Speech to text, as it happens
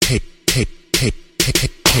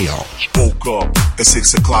Chaos. Woke up at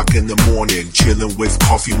 6 o'clock in the morning, chilling with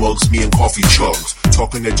coffee mugs, me and coffee chugs,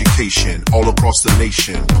 talking education all across the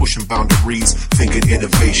nation, pushing boundaries, thinking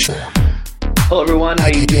innovation. Hello, everyone. How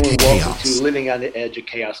you doing? Welcome to Living on the Edge of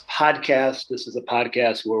Chaos podcast. This is a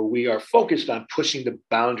podcast where we are focused on pushing the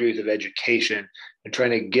boundaries of education and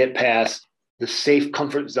trying to get past the safe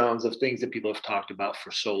comfort zones of things that people have talked about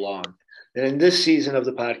for so long. And in this season of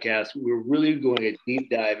the podcast, we're really going a deep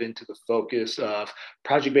dive into the focus of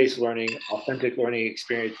project-based learning, authentic learning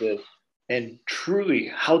experiences, and truly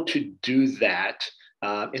how to do that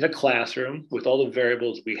in a classroom with all the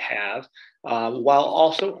variables we have, while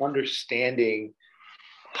also understanding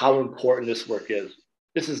how important this work is.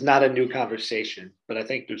 This is not a new conversation, but I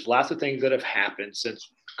think there's lots of things that have happened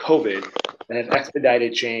since COVID that have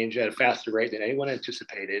expedited change at a faster rate than anyone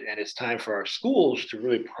anticipated. And it's time for our schools to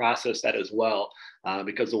really process that as well,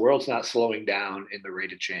 because the world's not slowing down in the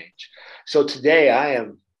rate of change. So today I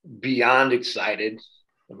am beyond excited.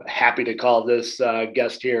 I'm happy to call this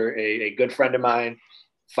guest here a good friend of mine.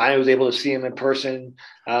 Finally was able to see him in person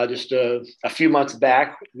just a few months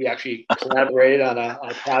back. We actually collaborated on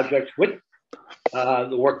a project with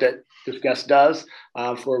the work that this guest does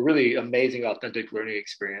for a really amazing, authentic learning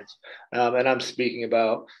experience. And I'm speaking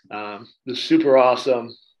about the super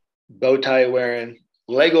awesome bow tie wearing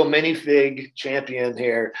Lego minifig champion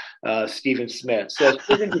here, Stephen Smith. So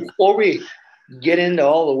Stephen, before we get into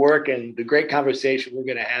all the work and the great conversation we're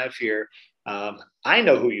going to have here, I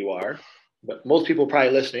know who you are, but most people probably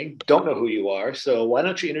listening don't know who you are. So why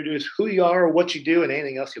don't you introduce who you are, what you do, and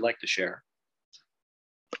anything else you'd like to share?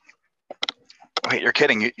 Wait, you're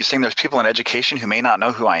kidding. You're saying there's people in education who may not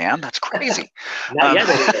know who I am? That's crazy. Not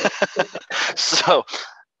yet. So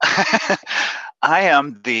I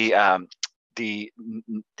am the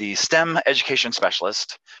STEM education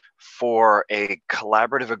specialist for a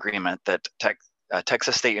collaborative agreement that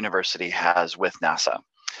Texas State University has with NASA.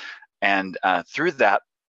 And through that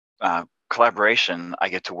collaboration, I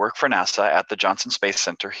get to work for NASA at the Johnson Space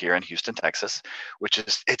Center here in Houston, Texas, which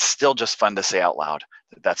is, it's still just fun to say out loud.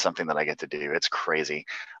 That's something that I get to do. It's crazy.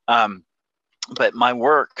 But my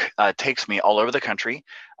work takes me all over the country,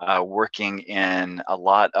 working in a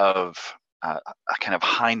lot of kind of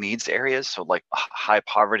high needs areas. So like high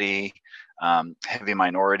poverty, heavy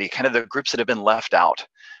minority, kind of the groups that have been left out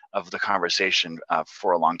of the conversation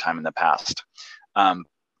for a long time in the past.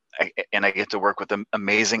 And I get to work with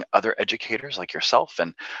amazing other educators like yourself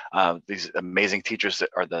and these amazing teachers that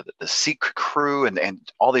are the SEEK crew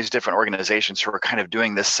and all these different organizations who are kind of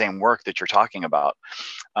doing this same work that you're talking about.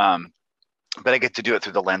 But I get to do it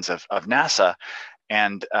through the lens of NASA.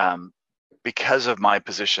 And because of my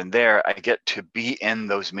position there, I get to be in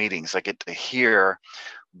those meetings. I get to hear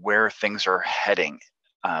where things are heading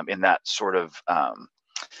in that sort of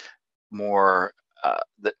more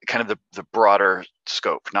the broader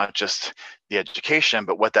scope, not just the education,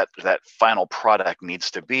 but what that final product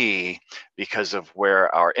needs to be because of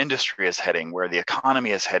where our industry is heading, where the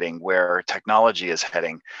economy is heading, where technology is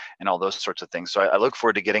heading, and all those sorts of things. So I look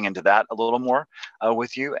forward to getting into that a little more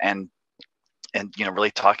with you and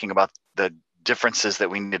really talking about the differences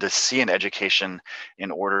that we need to see in education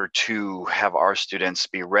in order to have our students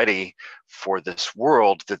be ready for this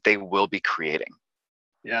world that they will be creating.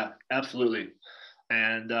 Yeah, absolutely.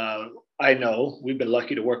 And I know we've been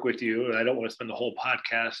lucky to work with you, and I don't want to spend the whole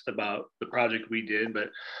podcast about the project we did,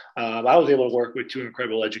 but I was able to work with two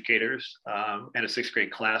incredible educators in a sixth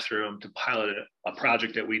grade classroom to pilot a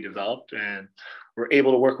project that we developed. And we're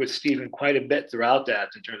able to work with Stephen quite a bit throughout that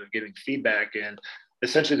in terms of giving feedback. And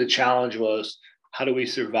essentially the challenge was, how do we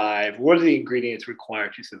survive? What are the ingredients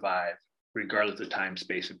required to survive, regardless of time,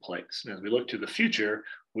 space, and place? And as we look to the future,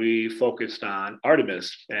 we focused on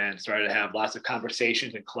Artemis and started to have lots of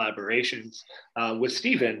conversations and collaborations with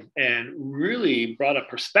Stephen, and really brought a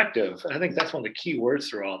perspective. And I think that's one of the key words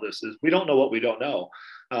through all this is we don't know what we don't know.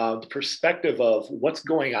 The perspective of what's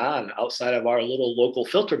going on outside of our little local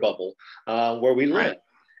filter bubble where we live.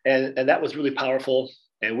 And that was really powerful.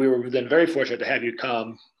 And we were then very fortunate to have you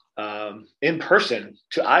come in person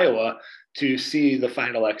to Iowa to see the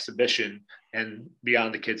final exhibition. And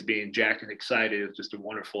beyond the kids being jacked and excited, it's just a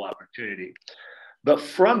wonderful opportunity. But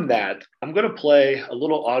from that, I'm going to play a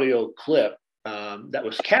little audio clip that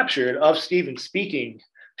was captured of Stephen speaking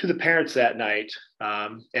to the parents that night.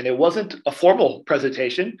 And it wasn't a formal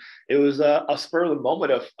presentation. It was a spur of the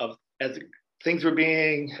moment of as things were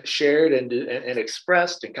being shared and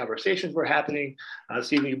expressed and conversations were happening.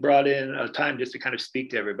 Stephen, you brought in a time just to kind of speak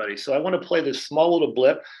to everybody. So I want to play this small little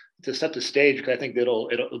blip to set the stage, because I think it'll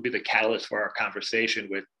be the catalyst for our conversation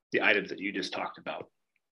with the items that you just talked about.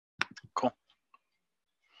 Cool.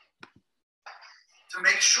 to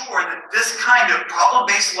make sure that this kind of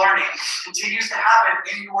problem-based learning continues to happen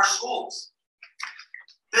in your schools.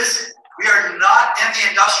 We are not in the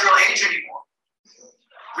industrial age anymore.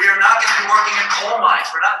 We are not going to be working in coal mines.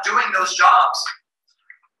 We're not doing those jobs.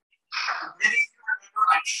 Many of you remember,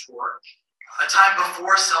 I'm sure, a time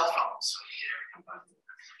before cell phones.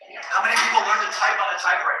 How many people learned to type on a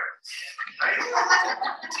typewriter? Right?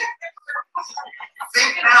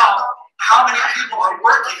 Think now how many people are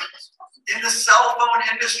working in the cell phone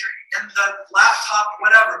industry, in the laptop,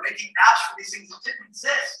 whatever, making apps for these things that didn't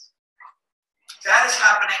exist. That is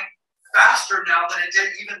happening faster now than it did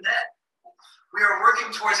even then. We are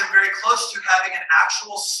working towards and very close to having an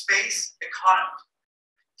actual space economy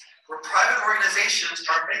where private organizations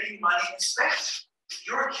are making money in space.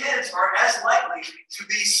 Your kids are as likely to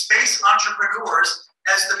be space entrepreneurs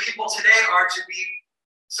as the people today are to be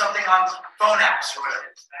something on phone apps or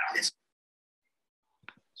whatever.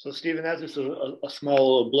 So, Stephen, that's just a small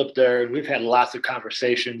little blip there. We've had lots of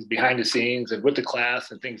conversations behind the scenes and with the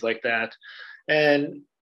class and things like that. And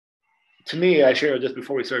to me, I shared just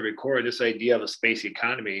before we started recording, this idea of a space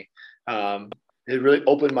economy. It really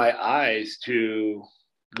opened my eyes to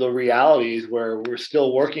the realities where we're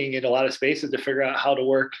still working in a lot of spaces to figure out how to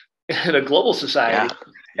work in a global society.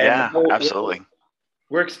 Yeah, absolutely.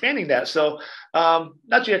 We're expanding that. So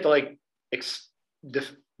not you have to like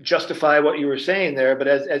justify what you were saying there, but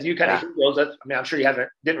as you kind of hear those, I mean, I'm sure you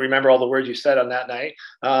didn't remember all the words you said on that night.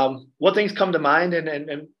 What things come to mind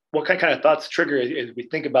and what kind of thoughts trigger as we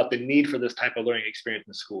think about the need for this type of learning experience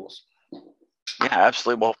in schools? Yeah,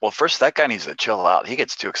 absolutely. Well, first, that guy needs to chill out. He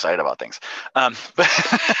gets too excited about things.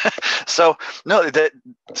 So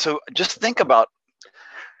just think about,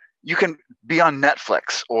 you can be on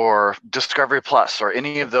Netflix or Discovery Plus or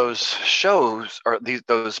any of those shows or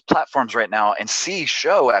those platforms right now and see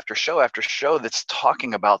show after show after show that's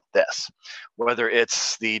talking about this. Whether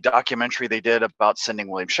it's the documentary they did about sending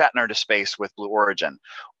William Shatner to space with Blue Origin,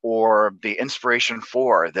 or the Inspiration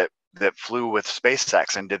 4 that flew with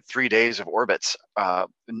SpaceX and did 3 days of orbits,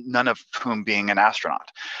 none of whom being an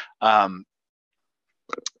astronaut.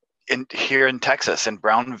 Here in Texas, in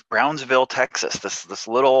Brownsville, Texas, this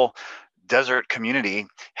little desert community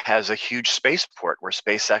has a huge spaceport where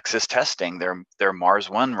SpaceX is testing their Mars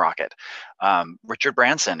One rocket. Richard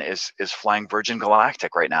Branson is flying Virgin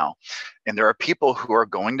Galactic right now, and there are people who are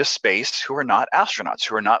going to space who are not astronauts,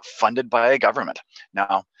 who are not funded by a government.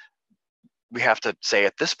 Now, we have to say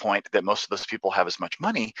at this point that most of those people have as much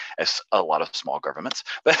money as a lot of small governments,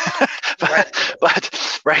 but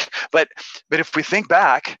if we think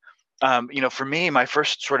back. For me, my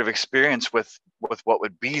first sort of experience with what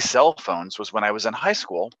would be cell phones was when I was in high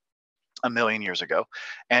school a million years ago.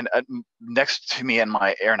 And next to me in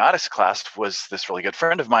my aeronautics class was this really good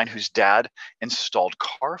friend of mine whose dad installed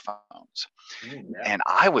car phones. And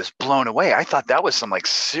I was blown away. I thought that was some like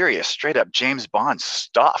serious, straight up James Bond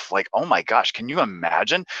stuff. Like, oh my gosh, can you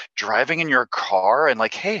imagine driving in your car and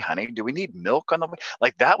like, hey, honey, do we need milk on the way?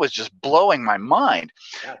 Like, that was just blowing my mind.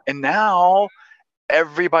 Yeah. And now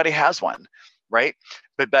everybody has one, right?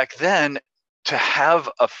 But back then, to have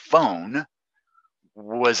a phone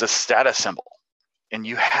was a status symbol, and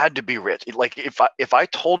you had to be rich. Like if I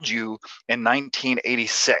told you in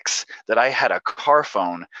 1986 that I had a car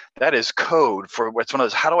phone, that is code for what's one of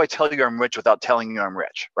those. How do I tell you I'm rich without telling you I'm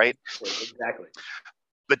rich, right? Exactly.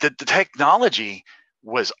 But the technology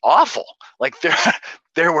was awful. Like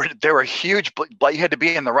there were huge, but you had to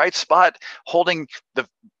be in the right spot, holding the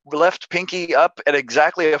left pinky up at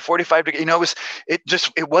exactly a 45 degree.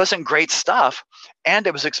 It wasn't great stuff, and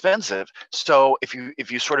it was expensive. So if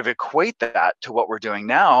you sort of equate that to what we're doing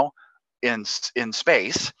now in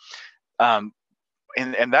space, and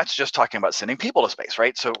that's just talking about sending people to space,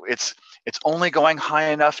 right? So it's only going high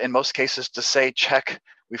enough in most cases to say, check,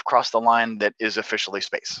 we've crossed the line that is officially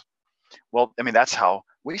space. Well, I mean, that's how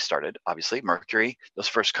we started. Obviously, Mercury, those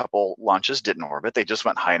first couple launches didn't orbit. They just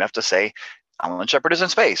went high enough to say, Alan Shepard is in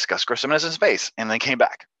space, Gus Grissom is in space, and they came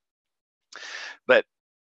back. But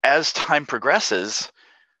as time progresses,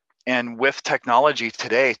 and with technology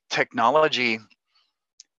today, technology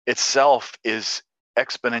itself is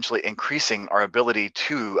exponentially increasing our ability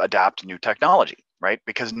to adapt new technology, right?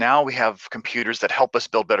 Because now we have computers that help us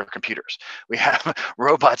build better computers. We have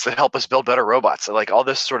robots that help us build better robots. So like all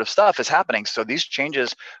this sort of stuff is happening. So these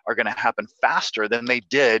changes are going to happen faster than they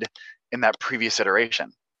did in that previous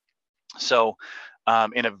iteration. So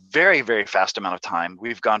in a very, very fast amount of time,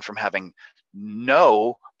 we've gone from having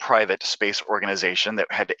no private space organization that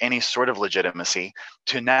had any sort of legitimacy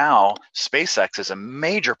to now SpaceX is a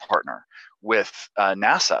major partner with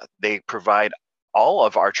NASA. They provide all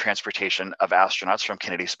of our transportation of astronauts from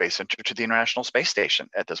Kennedy Space Center to the International Space Station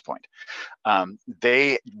at this point.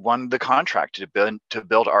 They won the contract to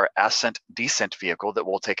build our ascent-descent vehicle that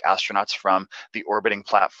will take astronauts from the orbiting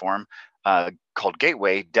platform called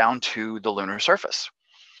Gateway down to the lunar surface.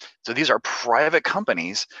 So these are private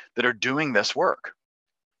companies that are doing this work.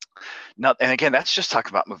 Now, and again, that's just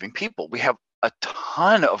talking about moving people. We have a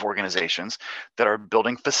ton of organizations that are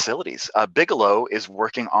building facilities. Bigelow is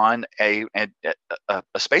working on a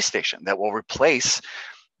space station that will replace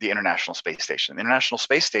the International Space Station. The International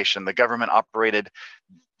Space Station, the government-operated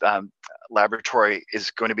laboratory,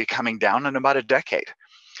 is going to be coming down in about a decade.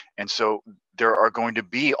 And so there are going to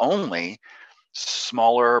be only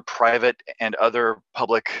smaller private and other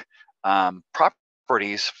public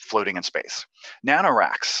properties floating in space.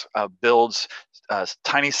 NanoRacks builds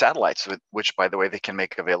tiny satellites, which, by the way, they can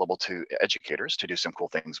make available to educators to do some cool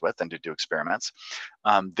things with and to do experiments.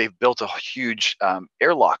 They've built a huge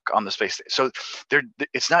airlock on the space. So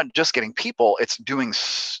it's not just getting people, it's doing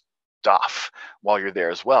stuff while you're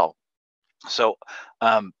there as well. So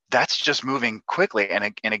that's just moving quickly.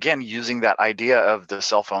 And again, using that idea of the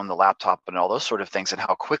cell phone, the laptop, and all those sort of things, and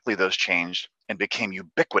how quickly those changed and became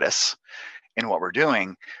ubiquitous in what we're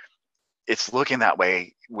doing, it's looking that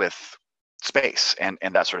way with space and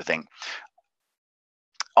that sort of thing.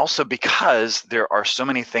 Also, because there are so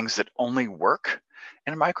many things that only work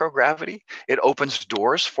in microgravity, it opens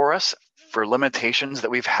doors for us for limitations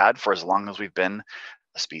that we've had for as long as we've been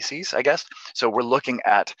a species, I guess. So we're looking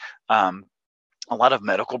at a lot of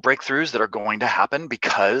medical breakthroughs that are going to happen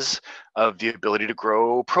because of the ability to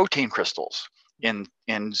grow protein crystals in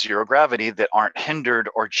zero gravity that aren't hindered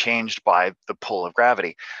or changed by the pull of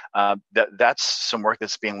gravity. That's some work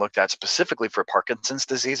that's being looked at specifically for Parkinson's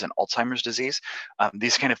disease and Alzheimer's disease.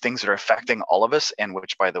 These kind of things that are affecting all of us, and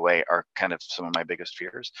which, by the way, are kind of some of my biggest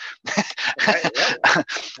fears.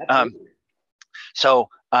 So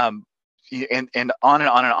and on and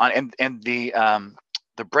on and on, and the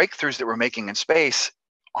breakthroughs that we're making in space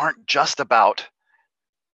aren't just about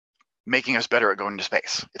making us better at going to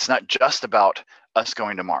space. It's not just about us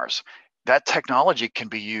going to Mars. That technology can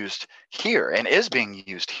be used here and is being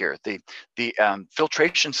used here. The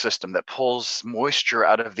filtration system that pulls moisture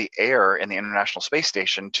out of the air in the International Space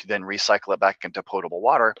Station to then recycle it back into potable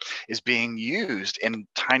water is being used in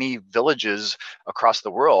tiny villages across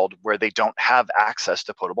the world where they don't have access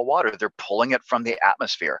to potable water. They're pulling it from the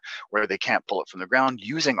atmosphere where they can't pull it from the ground,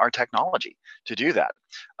 using our technology to do that.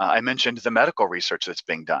 I mentioned the medical research that's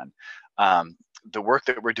being done. The work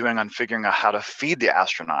that we're doing on figuring out how to feed the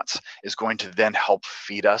astronauts is going to then help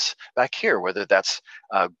feed us back here, whether that's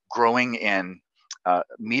growing in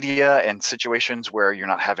media and situations where you're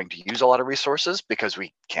not having to use a lot of resources because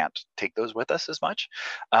we can't take those with us as much,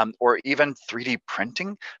 or even 3D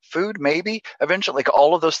printing food, maybe eventually. Like,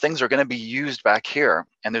 all of those things are going to be used back here.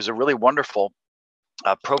 And there's a really wonderful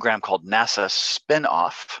program called NASA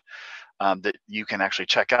Spinoff, that you can actually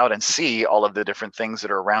check out and see all of the different things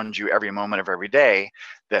that are around you every moment of every day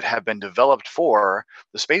that have been developed for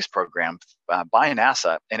the space program by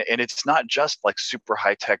NASA. And it's not just like super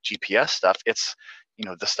high-tech GPS stuff. It's, you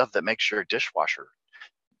know, the stuff that makes your dishwasher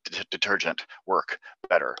detergent work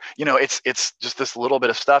better. You know, it's just this little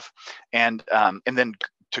bit of stuff. And then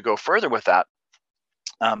to go further with that,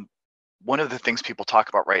 one of the things people talk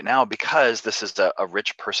about right now, because this is a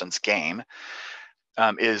rich person's game,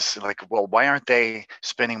 is like, well, why aren't they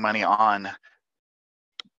spending money on,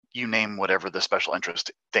 you name whatever the special interest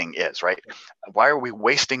thing is, right? Why are we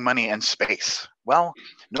wasting money in space? Well,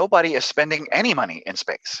 nobody is spending any money in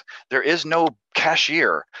space. There is no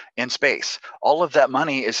cashier in space. All of that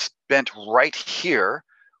money is spent right here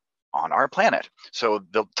on our planet. So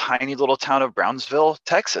the tiny little town of Brownsville,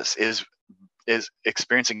 Texas is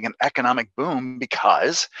experiencing an economic boom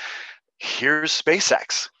because here's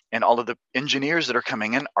SpaceX. And all of the engineers that are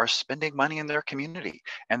coming in are spending money in their community.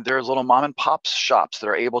 And there are little mom and pop shops that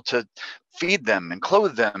are able to feed them and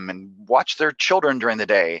clothe them and watch their children during the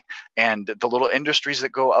day. And the little industries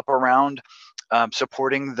that go up around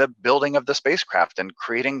supporting the building of the spacecraft and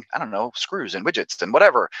creating, I don't know, screws and widgets and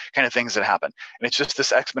whatever kind of things that happen. And it's just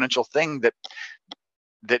this exponential thing that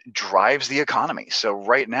drives the economy. So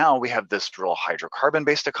right now we have this real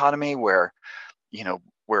hydrocarbon-based economy where, you know,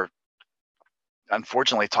 we're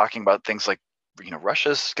unfortunately talking about things like, you know,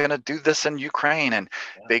 Russia's going to do this in Ukraine, and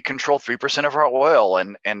they control 3% of our oil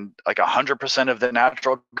and like 100% of the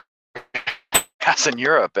natural gas in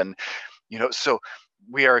Europe. And, you know, so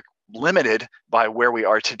we are limited by where we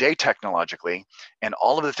are today technologically, and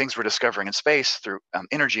all of the things we're discovering in space through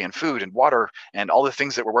energy and food and water and all the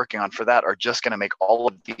things that we're working on for that are just going to make all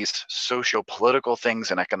of these socio-political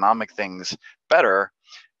things and economic things better.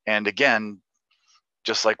 And again,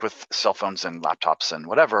 just like with cell phones and laptops and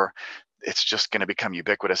whatever, it's just going to become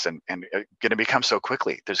ubiquitous and going to become so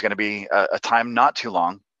quickly. There's going to be a time not too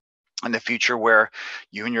long in the future where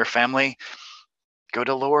you and your family go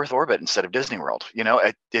to low Earth orbit instead of Disney World. You know,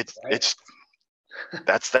 it's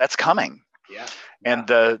that's coming. Yeah. And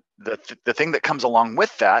the thing that comes along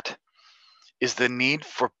with that is the need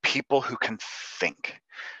for people who can think,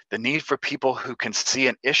 the need for people who can see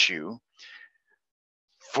an issue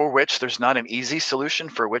for which there's not an easy solution,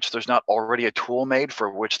 for which there's not already a tool made, for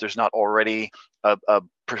which there's not already a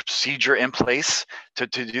procedure in place to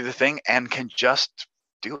do the thing, and can just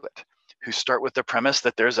do it. Who start with the premise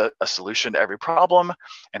that there's a solution to every problem.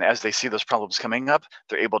 And as they see those problems coming up,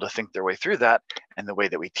 they're able to think their way through that. And the way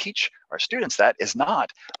that we teach our students that is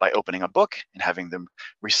not by opening a book and having them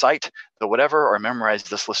recite the whatever or memorize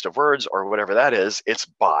this list of words or whatever that is. It's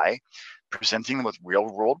by presenting them with real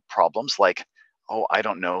world problems like, oh, I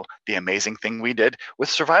don't know, the amazing thing we did with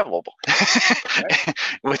Survivable right.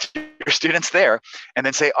 with your students there, and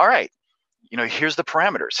then say, all right, you know, here's the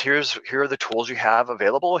parameters. Here are the tools you have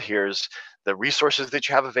available. Here's the resources that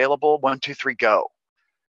you have available. 1, 2, 3, go.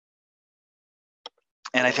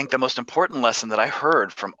 And I think the most important lesson that I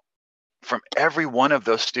heard from every one of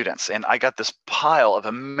those students, and I got this pile of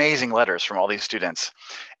amazing letters from all these students,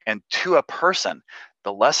 and to a person,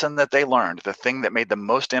 the lesson that they learned, the thing that made the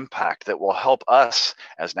most impact that will help us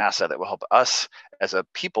as NASA, that will help us as a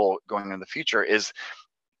people going in the future, is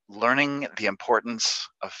learning the importance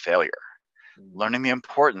of failure. Learning the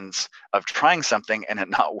importance of trying something and it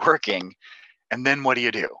not working, and then what do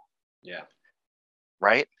you do? Yeah.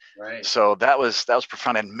 Right. So that was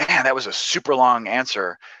profound, and man, that was a super long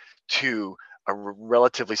answer to a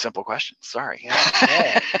relatively simple question. Sorry.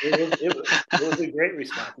 Yeah, it was a great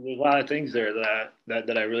response. There's a lot of things there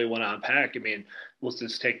that I really want to unpack. I mean, let's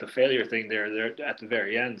just take the failure thing there at the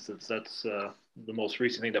very end, since that's the most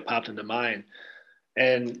recent thing that popped into mind.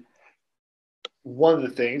 And one of the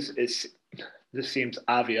things is, this seems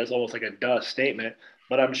obvious, almost like a duh statement,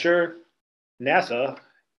 but I'm sure NASA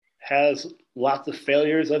has lots of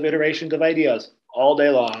failures of iterations of ideas all day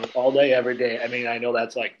long, all day, every day. I mean, I know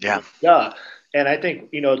that's like, duh. And I think,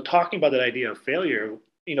 you know, talking about that idea of failure,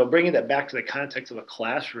 you know, bringing that back to the context of a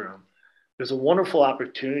classroom, there's a wonderful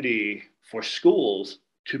opportunity for schools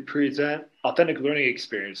to present authentic learning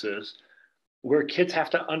experiences where kids have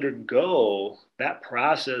to undergo that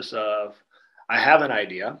process of, I have an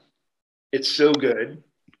idea, it's so good,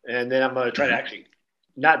 and then I'm going to try to actually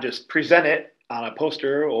not just present it on a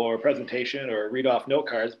poster or a presentation or read off note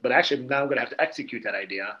cards, but actually now I'm going to have to execute that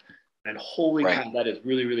idea. And holy cow, that is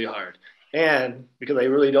really, really hard. And because I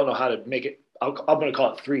really don't know how to make it, I'm going to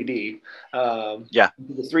call it 3D.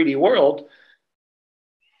 The 3D world,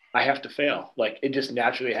 I have to fail. Like, it just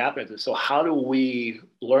naturally happens. And so how do we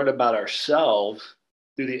learn about ourselves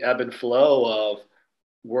through the ebb and flow of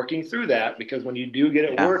working through that? Because when you do get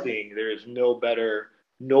it working, there's no better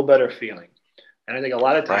feeling. And I think a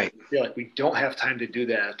lot of times we feel like we don't have time to do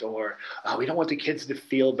that, or we don't want the kids to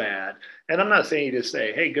feel bad. And I'm not saying you just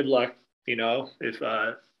say, hey, good luck, you know, if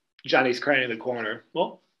Johnny's crying in the corner.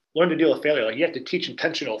 Well, learn to deal with failure. Like, you have to teach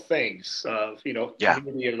intentional things of, you know,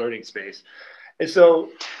 in your learning space. And so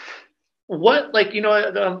what, like, you know,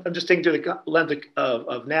 I'm just thinking through the lens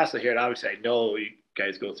of NASA here, and obviously I know you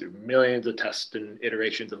guys go through millions of tests and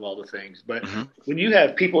iterations of all the things, but when you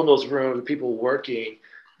have people in those rooms, people working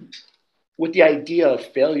with the idea of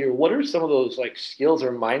failure, what are some of those like skills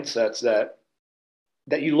or mindsets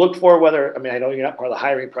that you look for? Whether, I mean, I know you're not part of the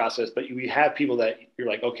hiring process, but you have people that you're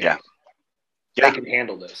like, okay, they can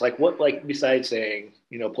handle this. Like, what, like, besides saying,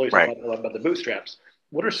 you know, police about the bootstraps,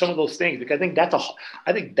 what are some of those things? Because I think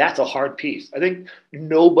that's a hard piece. I think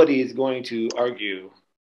nobody is going to argue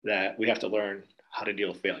that we have to learn how to deal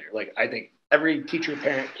with failure. Like, I think every teacher,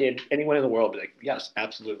 parent, kid, anyone in the world will be like, yes,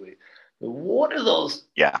 absolutely. What are those?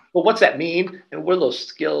 Well, what's that mean? And what are those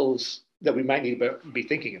skills that we might need to be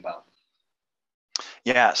thinking about?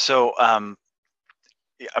 So I'm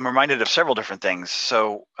reminded of several different things.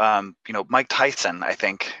 So, you know, Mike Tyson, I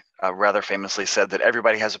think, rather famously said that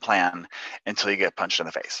everybody has a plan until you get punched in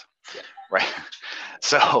the face. Right.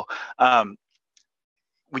 So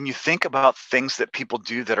when you think about things that people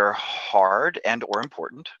do that are hard and or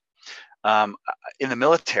important, in the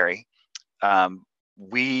military,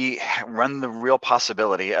 we run the real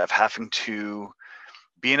possibility of having to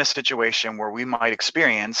be in a situation where we might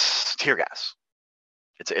experience tear gas.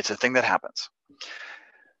 It's a thing that happens.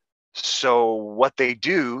 So what they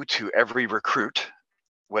do to every recruit,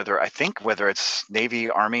 whether it's Navy,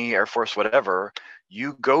 Army, Air Force, whatever,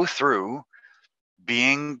 you go through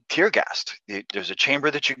being tear gassed. There's a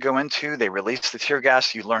chamber that you go into, they release the tear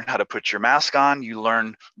gas, you learn how to put your mask on, you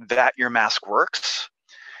learn that your mask works,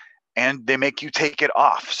 and they make you take it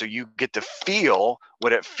off. So you get to feel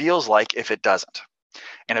what it feels like if it doesn't.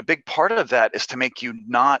 And a big part of that is to make you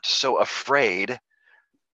not so afraid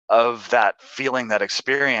of that feeling, that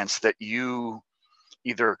experience, that you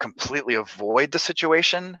either completely avoid the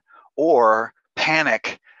situation or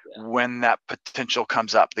panic when that potential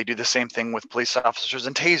comes up. They do the same thing with police officers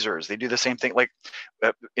and tasers. They do the same thing, like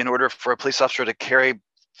in order for a police officer to carry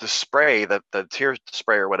the spray, the tear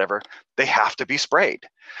spray or whatever, they have to be sprayed.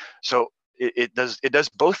 So it does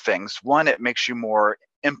both things. One, it makes you more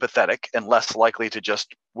empathetic and less likely to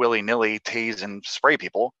just willy-nilly tase and spray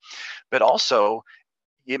people, but also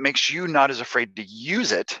it makes you not as afraid to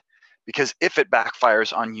use it, because if it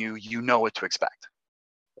backfires on you, you know what to expect.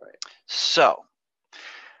 Right. So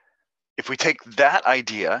if we take that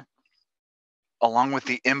idea along with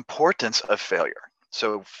the importance of failure,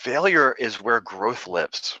 so failure is where growth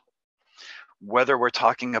lives. Whether we're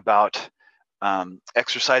talking about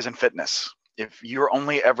exercise and fitness, if you're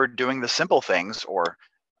only ever doing the simple things, or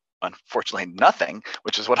unfortunately nothing,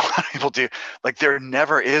 which is what a lot of people do, like there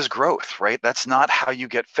never is growth, right? That's not how you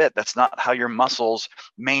get fit. That's not how your muscles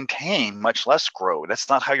maintain, much less grow. That's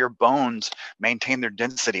not how your bones maintain their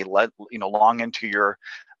density, long into your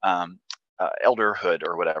elderhood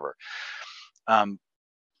or whatever.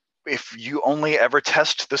 If you only ever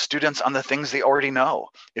test the students on the things they already know,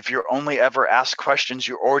 if you only ever ask questions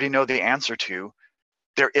you already know the answer to,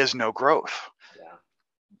 there is no growth.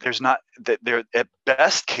 There's not that there. At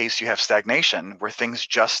best case, you have stagnation where things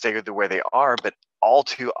just stay the way they are, but all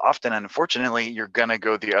too often, unfortunately, you're going to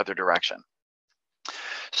go the other direction.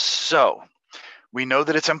 So we know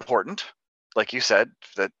that it's important, like you said,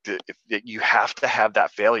 that you have to have that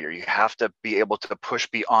failure. You have to be able to push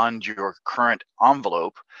beyond your current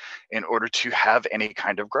envelope in order to have any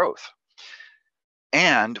kind of growth.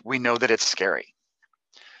 And we know that it's scary.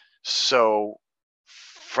 So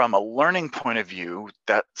from a learning point of view,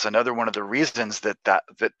 that's another one of the reasons that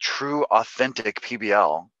true, authentic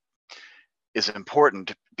PBL is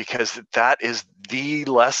important, because that is the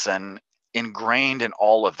lesson ingrained in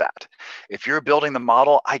all of that. If you're building the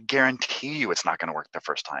model, I guarantee you it's not going to work the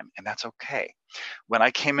first time, and that's okay. When I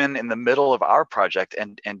came in the middle of our project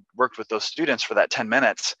and worked with those students for that 10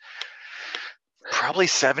 minutes, probably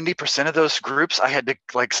 70% of those groups I had to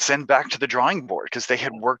send back to the drawing board because they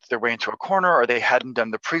had worked their way into a corner, or they hadn't done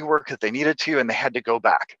the pre-work that they needed to, and they had to go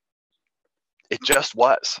back. It just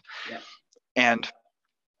was. Yeah. And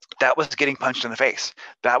that was getting punched in the face.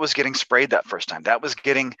 That was getting sprayed that first time. That was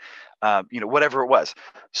getting, whatever it was.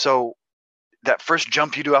 So that first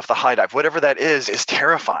jump you do off the high dive, whatever that is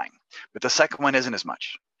terrifying. But the second one isn't as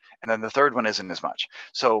much. And then the third one isn't as much.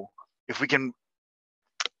 So if we can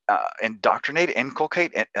inoculate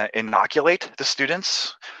the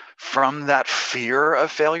students from that fear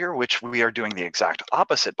of failure, which we are doing the exact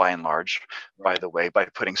opposite by and large, by the way, by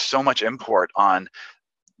putting so much import on,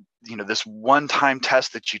 this one-time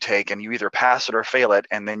test that you take and you either pass it or fail it,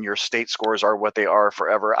 and then your state scores are what they are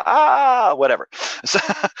forever, whatever. So,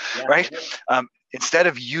 yeah, right? Instead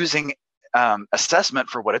of using assessment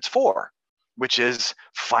for what it's for, which is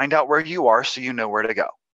find out where you are so you know where to go.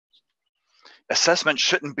 Assessment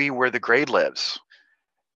shouldn't be where the grade lives.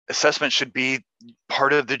 Assessment should be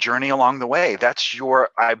part of the journey along the way. That's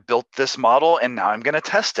I built this model and now I'm going to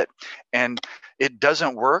test it. And it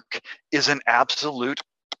doesn't work is an absolute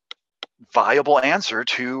viable answer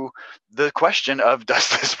to the question of, does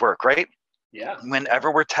this work, right? Yeah. Whenever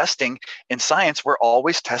we're testing in science, we're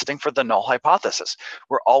always testing for the null hypothesis.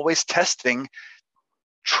 We're always testing,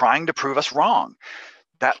 trying to prove us wrong.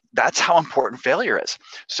 That's how important failure is.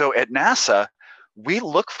 So at NASA, we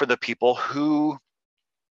look for the people who,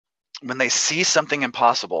 when they see something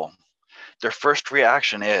impossible, their first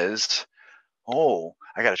reaction is, "Oh,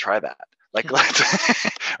 I got to try that."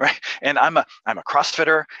 Right? And I'm a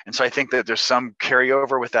CrossFitter, and so I think that there's some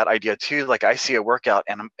carryover with that idea too. Like I see a workout,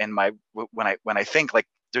 and when I think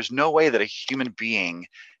there's no way that a human being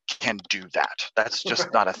can do that. That's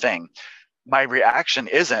just not a thing. My reaction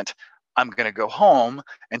isn't, I'm going to go home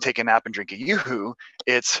and take a nap and drink a Yoo-hoo.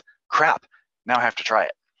 It's crap. Now I have to try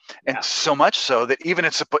it. And so much so that even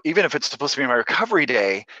if it's supposed to be my recovery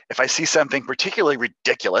day, if I see something particularly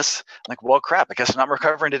ridiculous, I'm like, well, crap, I guess I'm not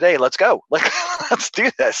recovering today. Let's go. Let's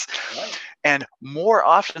do this. Right. And more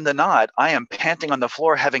often than not, I am panting on the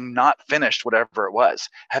floor, having not finished whatever it was,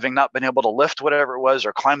 having not been able to lift whatever it was,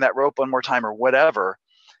 or climb that rope one more time or whatever.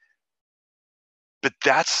 but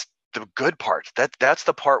that's the good part. That's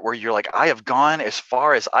the part where you're like, I have gone as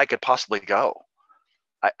far as I could possibly go.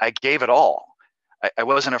 I gave it all. I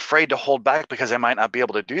wasn't afraid to hold back because I might not be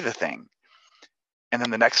able to do the thing. And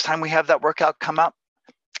then the next time we have that workout come up,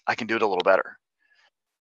 I can do it a little better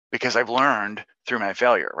because I've learned through my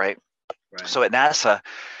failure, right? So at NASA,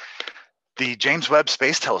 the James Webb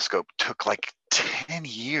Space Telescope took like 10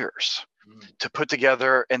 years to put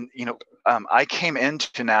together. And, I came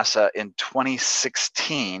into NASA in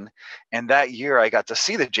 2016, and that year I got to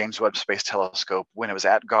see the James Webb Space Telescope when it was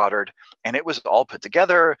at Goddard, and it was all put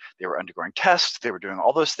together. They were undergoing tests. They were doing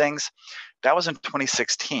all those things. That was in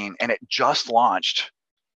 2016, and it just launched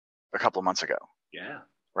a couple of months ago. Yeah.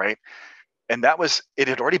 Right. And it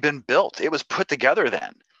had already been built. It was put together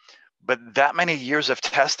then. But that many years of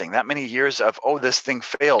testing, that many years of, this thing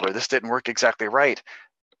failed or this didn't work exactly right,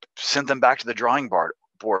 sent them back to the drawing board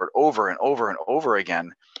over and over and over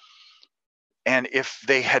again. And if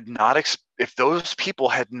those people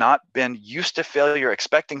had not been used to failure,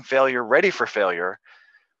 expecting failure, ready for failure,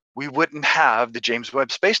 we wouldn't have the James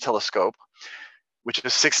Webb Space Telescope, which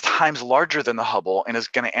is 6 times larger than the Hubble and is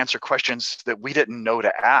going to answer questions that we didn't know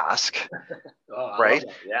to ask. Right?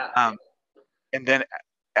 Yeah. And then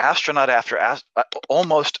astronaut after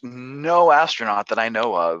almost no astronaut that I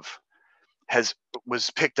know of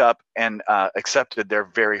was picked up and accepted their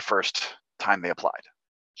very first time they applied.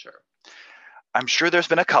 Sure. I'm sure there's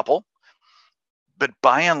been a couple, but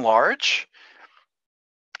by and large,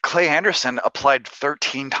 Clay Anderson applied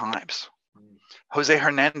 13 times. Jose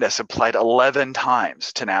Hernandez applied 11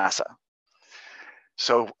 times to NASA.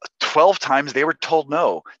 So 12 times they were told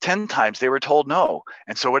no, 10 times they were told no.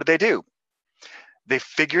 And so what did they do? They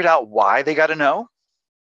figured out why they got a no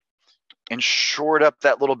and shored up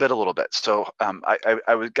that a little bit. So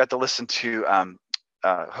I got to listen to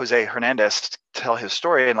Jose Hernandez tell his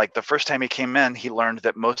story. And like the first time he came in, he learned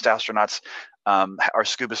that most astronauts are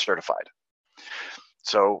scuba certified.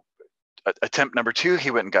 So attempt number 2,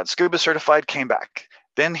 he went and got scuba certified, came back.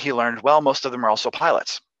 Then he learned, well, most of them are also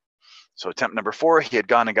pilots. So attempt number 4, he had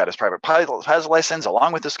gone and got his private pilot license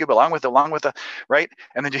along with the scuba, along with the, right?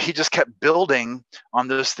 And then he just kept building on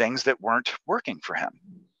those things that weren't working for him.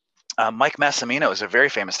 Mike Massimino is a very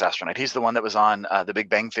famous astronaut. He's the one that was on the Big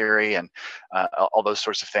Bang Theory and all those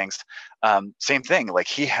sorts of things. Same thing, like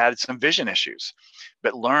he had some vision issues,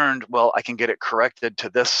 but learned, well, I can get it corrected to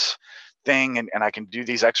this thing and I can do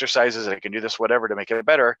these exercises and I can do this whatever to make it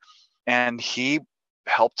better. And he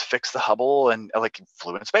helped fix the Hubble and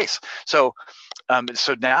flew in space. So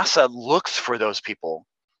NASA looks for those people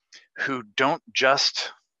who aren't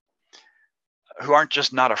just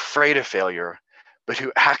not afraid of failure, but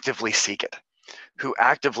who actively seek it, who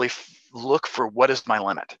actively look for what is my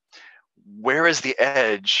limit? Where is the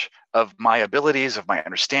edge of my abilities, of my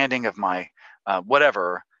understanding, of my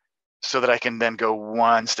whatever, so that I can then go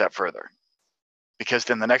one step further. Because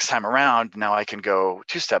then the next time around, now I can go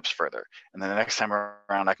 2 steps further. And then the next time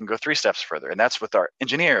around, I can go 3 steps further. And that's with our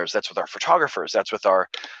engineers, that's with our photographers, that's with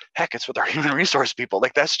it's with our human resource people.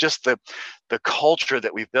 Like that's just the culture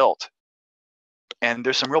that we've built. And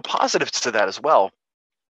there's some real positives to that as well.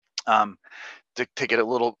 To get a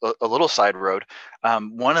little side road,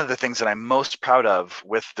 one of the things that I'm most proud of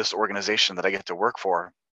with this organization that I get to work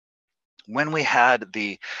for, when we had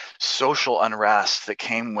the social unrest that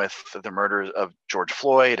came with the murder of George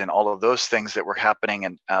Floyd and all of those things that were happening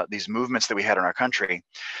and these movements that we had in our country,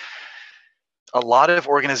 a lot of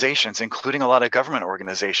organizations, including a lot of government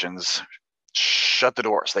organizations, shut the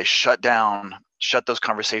doors. They shut those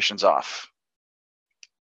conversations off.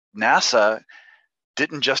 NASA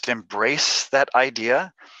didn't just embrace that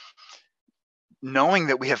idea, knowing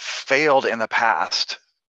that we have failed in the past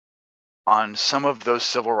on some of those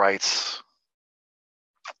civil rights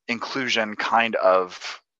inclusion kind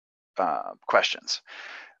of questions,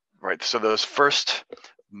 right? So those first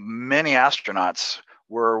many astronauts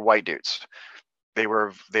were white dudes. They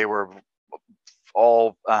were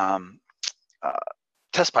all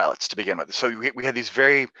test pilots to begin with. So we had these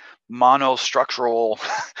very monostructural,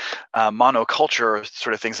 monoculture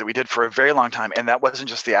sort of things that we did for a very long time. And that wasn't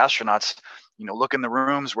just the astronauts. Look in the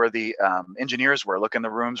rooms where the engineers were, look in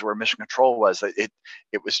the rooms where mission control was. It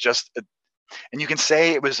was just, and you can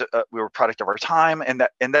say it was we were a product of our time, and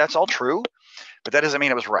that's all true, but that doesn't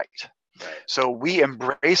mean it was right. So we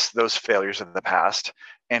embraced those failures of the past,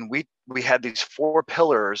 and we had these 4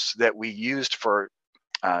 pillars that we used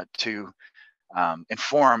to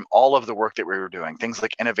inform all of the work that we were doing, things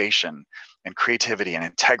like innovation and creativity and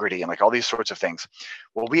integrity and like all these sorts of things.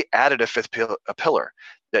 Well, we added a 5th pillar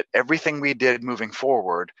that everything we did moving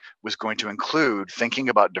forward was going to include thinking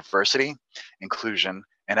about diversity, inclusion,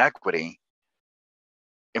 and equity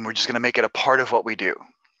and we're just going to make it a part of what we do.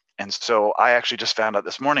 And so I actually just found out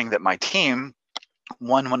this morning that my team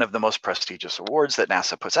won one of the most prestigious awards that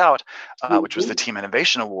NASA puts out, which was the Team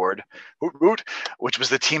Innovation Award, which was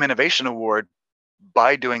the Team Innovation Award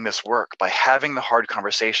by doing this work, by having the hard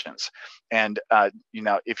conversations. And,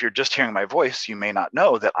 if you're just hearing my voice, you may not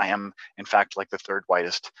know that I am, in fact, like the third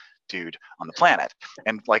whitest dude on the planet.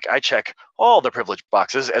 And like, I check all the privilege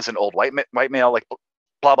boxes as an old white male, like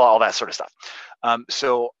blah, blah, all that sort of stuff.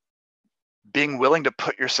 So being willing to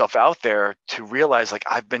put yourself out there to realize, like,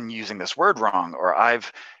 I've been using this word wrong, or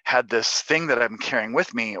I've had this thing that I'm carrying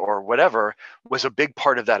with me, or whatever, was a big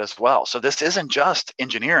part of that as well. So this isn't just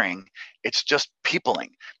engineering, it's just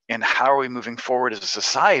peopling. And how are we moving forward as a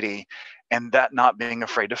society, and that not being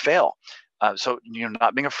afraid to fail. So,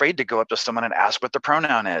 not being afraid to go up to someone and ask what the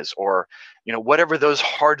pronoun is, or, whatever those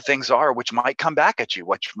hard things are, which might come back at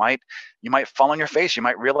you, you might fall on your face. You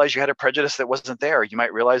might realize you had a prejudice that wasn't there. You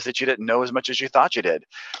might realize that you didn't know as much as you thought you did.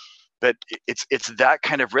 But it's that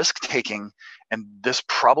kind of risk taking, and this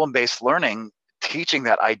problem-based learning, teaching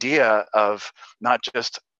that idea of not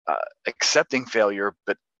just accepting failure,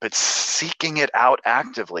 but seeking it out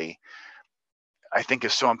actively, I think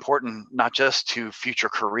is so important, not just to future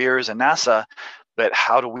careers in NASA, but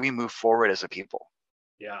how do we move forward as a people?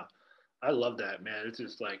 Yeah, I love that, man. It's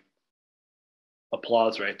just like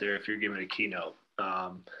applause right there if you're giving a keynote.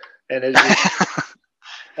 And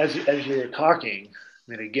as you're talking,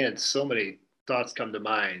 I mean, again, so many thoughts come to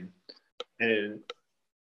mind, and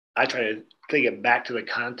I try to think it back to the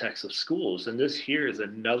context of schools. And this here is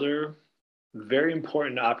another very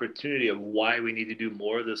important opportunity of why we need to do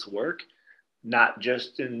more of this work. Not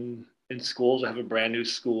just in schools, have a brand new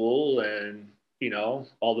school and,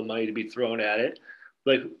 all the money to be thrown at it.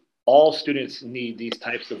 But all students need these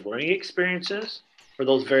types of learning experiences for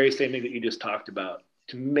those very same things that you just talked about,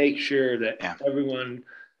 to make sure that everyone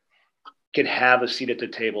can have a seat at the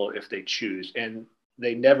table if they choose. And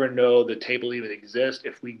they never know the table even exists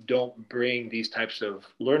if we don't bring these types of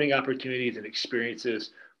learning opportunities and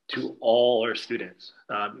experiences to all our students.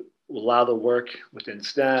 A lot of the work within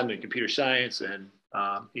STEM and computer science, and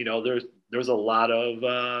there's a lot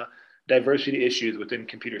of diversity issues within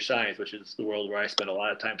computer science, which is the world where I spend a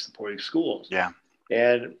lot of time supporting schools. Yeah.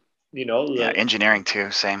 And engineering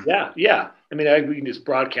too, same. Yeah. I mean, we can just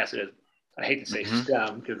broadcast it as, I hate to say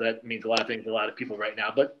STEM, because that means a lot of things to a lot of people right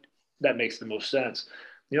now, but that makes the most sense.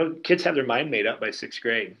 Kids have their mind made up by sixth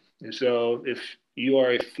grade. And so if you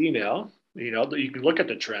are a female, you can look at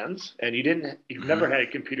the trends, and you've never had a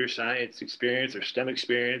computer science experience or STEM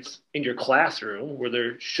experience in your classroom where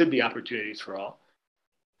there should be opportunities for all.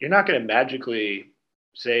 You're not going to magically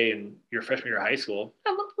say in your freshman year of high school,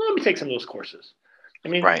 let me take some of those courses. I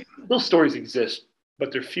mean, Those stories exist,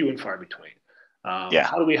 but they're few and far between.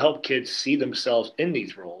 How do we help kids see themselves in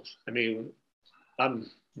these roles? I mean, I'm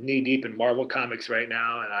knee deep in Marvel comics right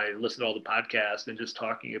now, and I listen to all the podcasts and just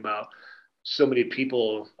talking about so many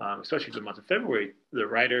people, especially for the month of February, the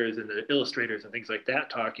writers and the illustrators and things like that,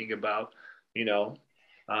 talking about,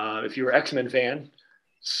 if you were an X-Men fan,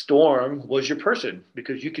 Storm was your person,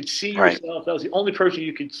 because you could see yourself. That was the only person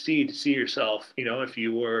you could see to see yourself, if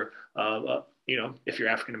you were, if you're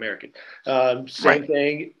African American. Same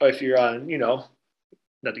thing if you're on,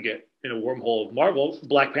 not to get in a wormhole of Marvel,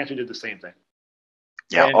 Black Panther did the same thing.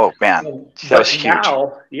 Yeah. That was huge.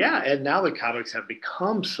 And now the comics have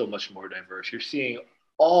become so much more diverse. You're seeing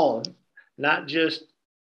all, not just,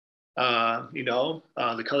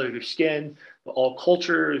 the color of your skin, but all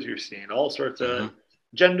cultures. You're seeing all sorts of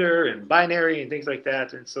gender and binary and things like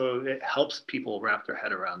that. And so it helps people wrap their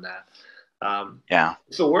head around that.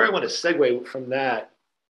 So where I want to segue from that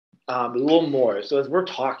a little more. So as we're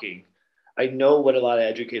talking, I know what a lot of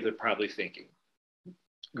educators are probably thinking.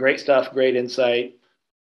 Great stuff, great insight.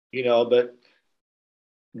 But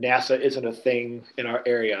NASA isn't a thing in our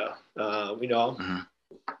area.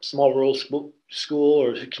 Small rural school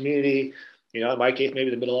or community, in my case, maybe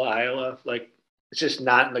the middle of Iowa, like, it's just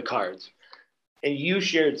not in the cards. And you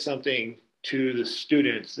shared something to the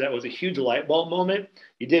students that was a huge light bulb moment.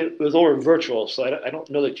 It was over virtual, so I don't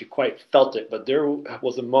know that you quite felt it, but there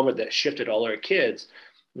was a moment that shifted all our kids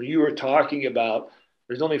when you were talking about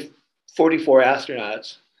there's only 44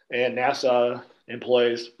 astronauts, and NASA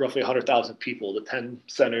employs roughly 100,000 people, the 10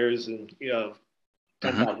 centers, and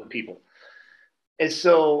 10,000 people. And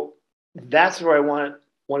so that's where I want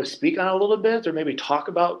to speak on a little bit, or maybe talk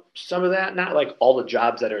about some of that, not like all the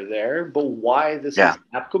jobs that are there, but why this is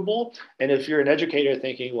applicable. And if you're an educator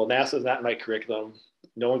thinking, well, NASA's not in my curriculum,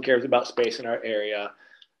 no one cares about space in our area.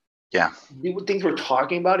 The things we're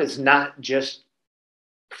talking about is not just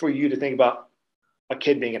for you to think about a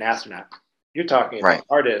kid being an astronaut. You're talking about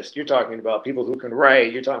artists. You're talking about people who can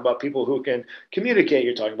write. You're talking about people who can communicate.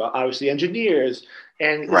 You're talking about obviously engineers.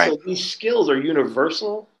 And so these skills are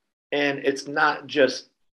universal, and it's not just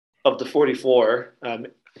of the 44. I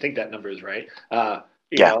think that number is right.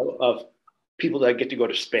 You know, of people that get to go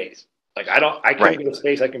to space. Like I can't go to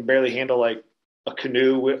space. I can barely handle like a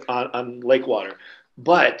canoe on lake water.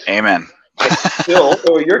 But amen. Still,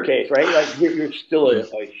 or your case, right? Like you're still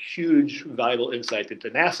a huge, valuable insight into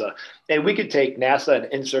NASA, and we could take NASA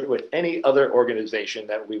and insert it with any other organization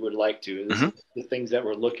that we would like to. This is the things that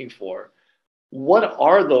we're looking for. What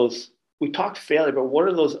are those? We talked failure, but what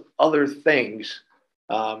are those other things?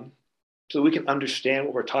 So we can understand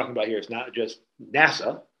what we're talking about here. It's not just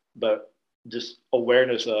NASA, but just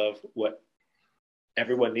awareness of what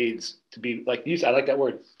everyone needs to be, like you said, I like that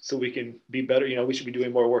word, so we can be better. You know, we should be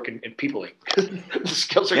doing more work in peopling. The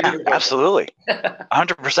skills are universal. Absolutely.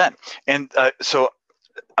 100%. And so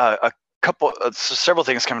a couple, several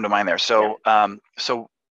things come to mind there. So,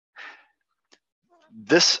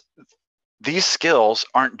 these skills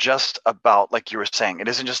aren't just about, like you were saying, it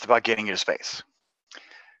isn't just about getting you to space.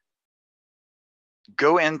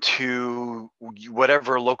 Go into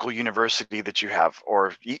whatever local university that you have,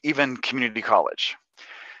 or even community college,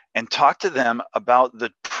 and talk to them about the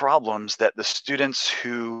problems that the students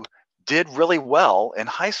who did really well in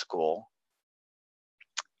high school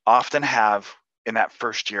often have in that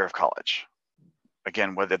first year of college.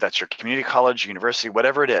 Again, whether that's your community college, university,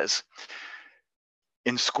 whatever it is,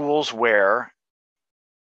 in schools where,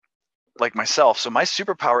 like myself, so my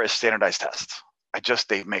superpower is standardized tests.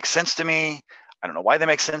 They make sense to me. I don't know why they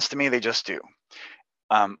make sense to me. They just do.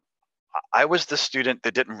 I was the student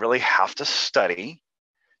that didn't really have to study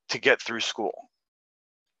to get through school.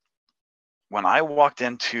 When I walked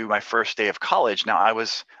into my first day of college, now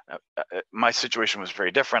my situation was very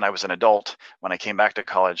different. I was an adult when I came back to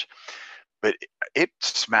college, but it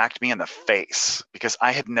smacked me in the face because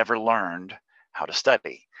I had never learned how to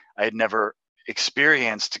study. I had never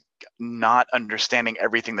experienced not understanding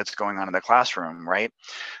everything that's going on in the classroom, right?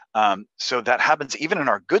 So that happens even in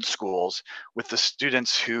our good schools with the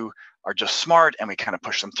students who are just smart, and we kind of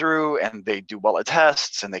push them through, and they do well at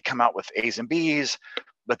tests, and they come out with A's and B's,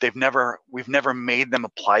 but we've never made them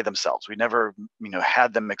apply themselves. We never,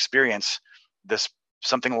 had them experience this,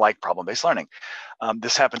 something like problem-based learning.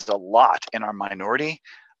 This happens a lot in our minority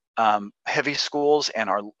heavy schools and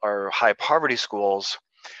our high poverty schools,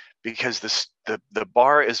 because the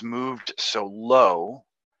bar is moved so low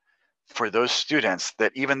for those students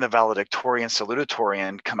that even the valedictorian,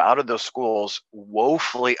 salutatorian come out of those schools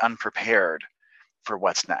woefully unprepared for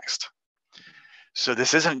what's next. So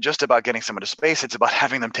this isn't just about getting someone to space, it's about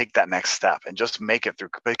having them take that next step and just make it through.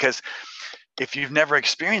 Because if you've never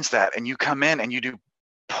experienced that and you come in and you do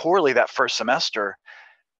poorly that first semester,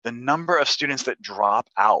 the number of students that drop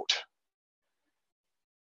out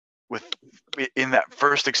in that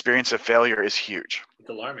first experience of failure is huge. It's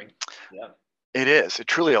alarming. Yeah. It is.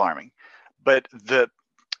 It's truly alarming. But the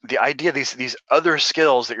idea, these other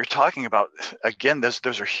skills that you're talking about, again,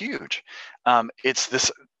 those are huge. It's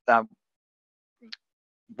this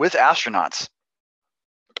with astronauts,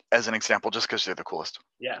 as an example, just because they're the coolest.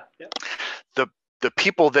 Yeah. The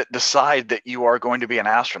people that decide that you are going to be an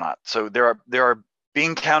astronaut. So there are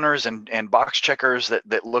bean counters and box checkers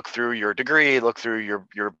that look through your degree, look through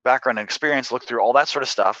your background and experience, look through all that sort of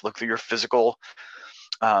stuff, look through your physical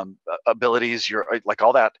abilities, your like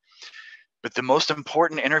all that. But the most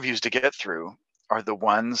important interviews to get through are the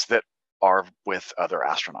ones that are with other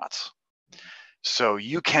astronauts. So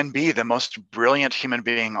you can be the most brilliant human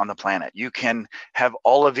being on the planet. You can have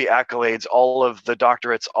all of the accolades, all of the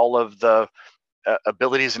doctorates, all of the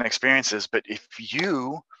abilities and experiences. But if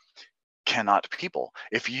you cannot people,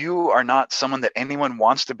 if you are not someone that anyone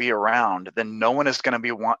wants to be around, then no one is going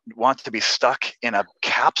to want to be stuck in a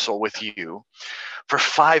capsule with you for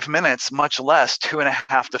 5 minutes, much less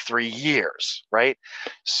 2.5 to 3 years, right?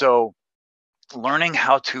 So learning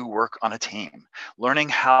how to work on a team, learning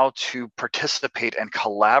how to participate and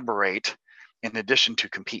collaborate in addition to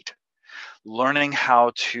compete, learning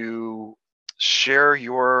how to share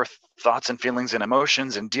your thoughts and feelings and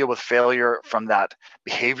emotions and deal with failure from that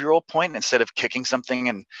behavioral point instead of kicking something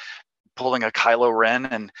and pulling a Kylo Ren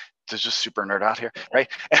and just super nerd out here, right?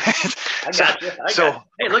 I got you.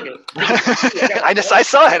 Hey, look at it. I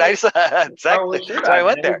saw it. Exactly. So I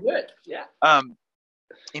went there. Yeah.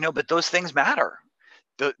 But those things matter.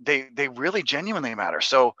 they really genuinely matter.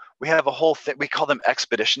 So we have a whole thing, we call them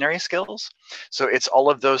expeditionary skills. So it's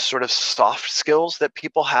all of those sort of soft skills that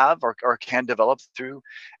people have or can develop through.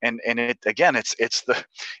 And it, again, it's the,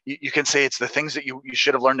 you can say it's the things that you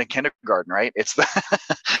should have learned in kindergarten, right? It's the,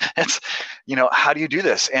 it's, how do you do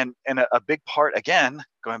this? And a big part, again,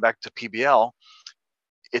 going back to PBL,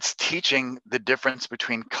 it's teaching the difference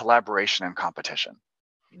between collaboration and competition.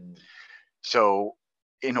 So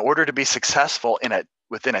in order to be successful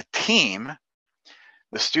within a team,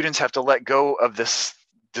 the students have to let go of this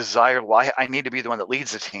desire. Well, I need to be the one that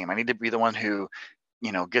leads the team. I need to be the one who,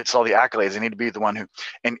 gets all the accolades. I need to be the one who,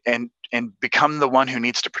 and become the one who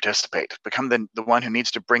needs to participate, become the one who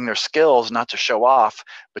needs to bring their skills, not to show off,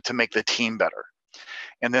 but to make the team better.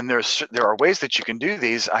 And then there are ways that you can do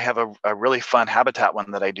these. I have a really fun habitat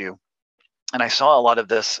one that I do. And I saw a lot of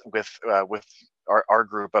this with our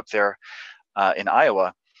group up there in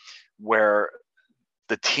Iowa, where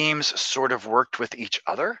the teams sort of worked with each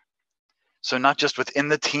other. So not just within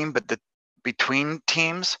the team, but between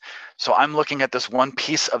teams. So I'm looking at this one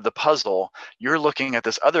piece of the puzzle. You're looking at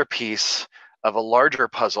this other piece of a larger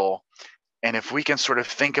puzzle. And if we can sort of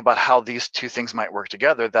think about how these two things might work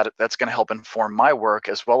together, that's going to help inform my work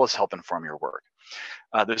as well as help inform your work.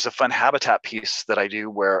 There's a fun habitat piece that I do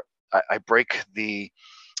where I break the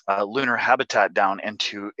lunar habitat down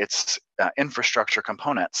into its infrastructure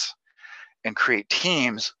components and create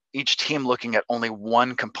teams, each team looking at only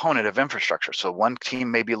one component of infrastructure. So one team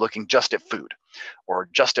may be looking just at food or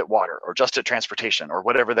just at water or just at transportation or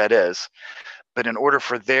whatever that is. But in order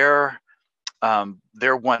for their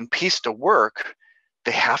one piece to work,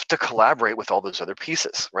 they have to collaborate with all those other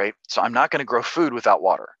pieces, right? So I'm not going to grow food without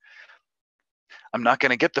water. I'm not going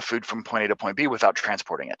to get the food from point A to point B without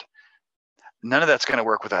transporting it. None of that's going to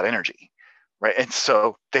work without energy, right? And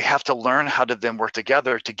so they have to learn how to then work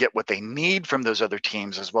together to get what they need from those other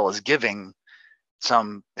teams, as well as giving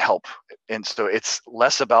some help. And so it's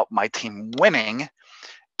less about my team winning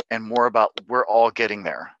and more about we're all getting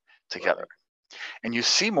there together. And you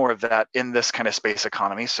see more of that in this kind of space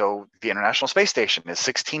economy. So the International Space Station is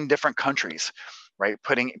 16 different countries, right,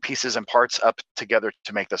 putting pieces and parts up together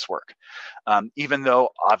to make this work. Even though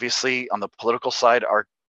obviously on the political side,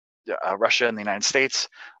 Russia and the United States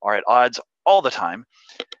are at odds all the time,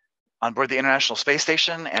 on board the International Space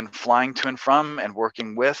Station and flying to and from and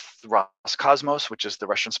working with Roscosmos, which is the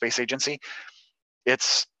Russian space agency,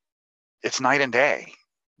 it's night and day.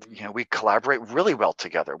 We collaborate really well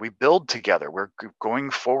together. We build together. We're going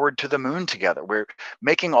forward to the moon together. We're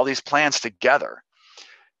making all these plans together,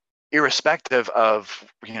 irrespective of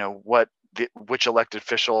which elected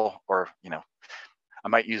official, or I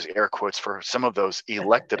might use air quotes for some of those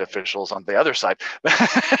elected officials on the other side.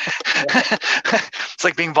 It's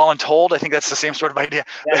like being voluntold. I think that's the same sort of idea,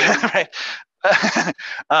 right?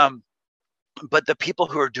 But the people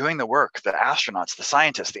who are doing the work, the astronauts, the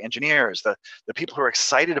scientists, the engineers, the people who are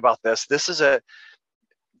excited about this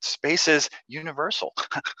space is universal.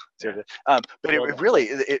 But it really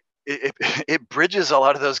bridges a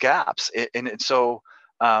lot of those gaps.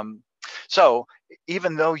 So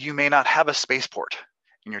even though you may not have a spaceport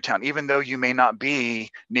in your town, even though you may not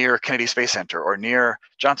be near Kennedy Space Center or near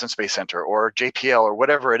Johnson Space Center or JPL or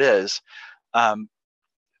whatever it is,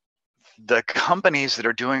 the companies that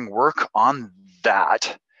are doing work on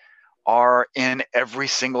that are in every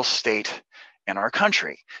single state in our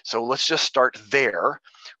country. So let's just start there,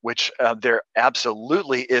 which there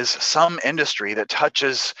absolutely is some industry that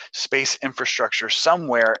touches space infrastructure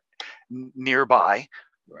somewhere nearby,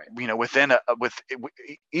 right?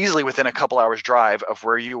 Easily within a couple hours drive of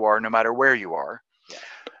where you are, no matter where you are. Yeah.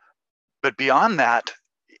 But beyond that,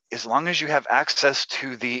 as long as you have access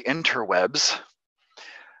to the interwebs,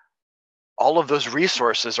 all of those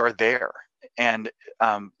resources are there. And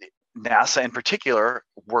NASA in particular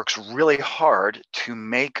works really hard to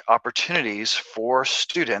make opportunities for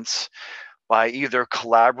students by either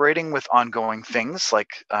collaborating with ongoing things like,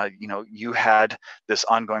 you had this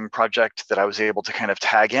ongoing project that I was able to kind of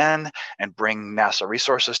tag in and bring NASA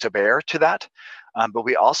resources to bear to that. But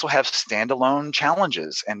we also have standalone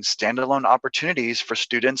challenges and standalone opportunities for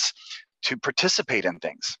students to participate in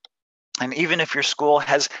things. And even if your school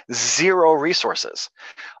has zero resources,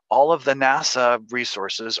 all of the NASA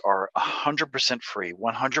resources are 100% free,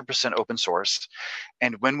 100% open source.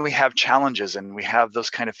 And when we have challenges and we have those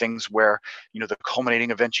kind of things where, the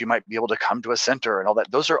culminating event, you might be able to come to a center and all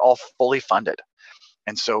that, those are all fully funded.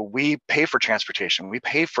 And so we pay for transportation, we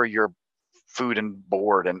pay for your food and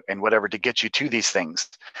board and whatever to get you to these things.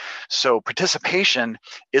 So participation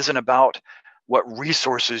isn't about what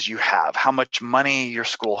resources you have, how much money your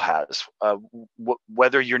school has,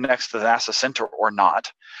 whether you're next to the NASA Center or not.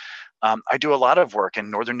 I do a lot of work in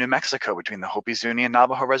northern New Mexico between the Hopi, Zuni, and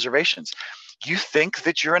Navajo reservations. You think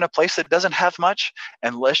that you're in a place that doesn't have much,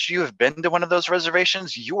 unless you have been to one of those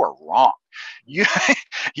reservations, you are wrong. You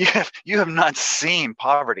have not seen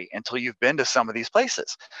poverty until you've been to some of these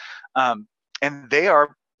places. And they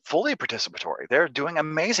are fully participatory. They're doing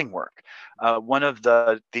amazing work. One of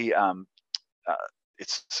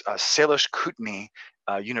it's Salish Kootenai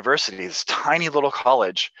University, this tiny little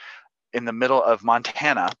college in the middle of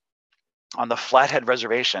Montana on the Flathead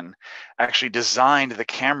Reservation, actually designed the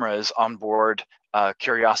cameras on board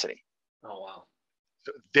Curiosity. Oh, wow.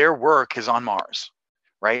 So their work is on Mars,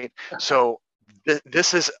 right? So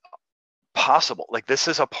this is possible. Like, this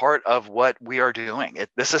is a part of what we are doing.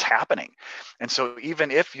 This is happening. And so even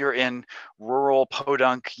if you're in rural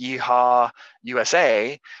Podunk, Yeehaw,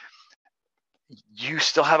 USA, you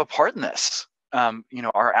still have a part in this.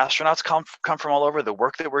 Our astronauts come from all over. The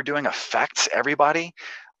work that we're doing affects everybody.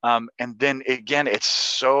 And then again, it's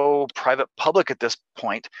so private public at this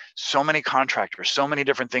point, so many contractors, so many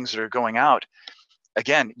different things that are going out.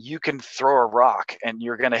 Again, you can throw a rock and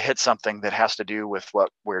you're going to hit something that has to do with what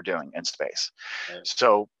we're doing in space. Right.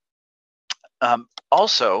 So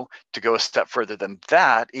also, to go a step further than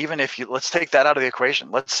that, even if let's take that out of the equation.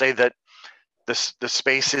 Let's say that the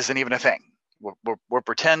space isn't even a thing. We'll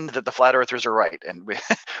pretend that the flat earthers are right, and we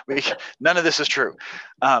none of this is true.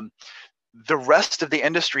 The rest of the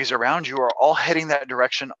industries around you are all heading that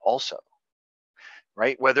direction also,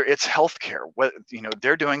 right? Whether it's healthcare,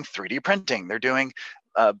 they're doing 3D printing, they're doing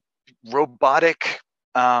robotic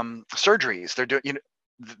surgeries, they're doing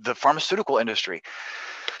the pharmaceutical industry,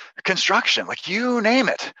 construction, like you name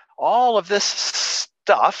it. All of this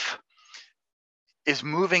stuff is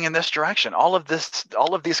moving in this direction. All of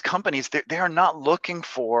these companies, they are not looking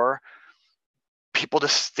for people to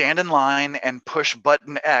stand in line and push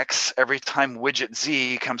button X every time widget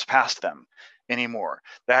Z comes past them anymore.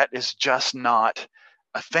 That is just not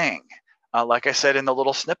a thing. Like I said in the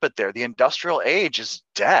little snippet there, the industrial age is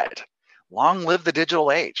dead. Long live the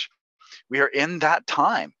digital age. We are in that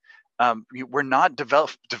time. We're not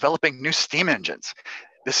developing new steam engines.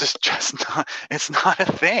 This is just it's not a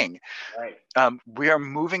thing. Right. We are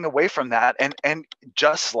moving away from that. And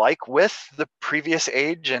just like with the previous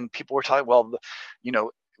age, and people were talking, well,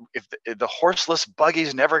 if the horseless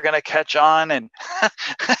buggy's never going to catch on, and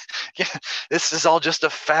this is all just a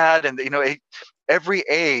fad. And, every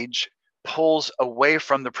age pulls away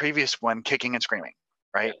from the previous one, kicking and screaming.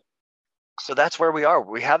 Right. So that's where we are.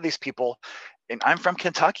 We have these people, and I'm from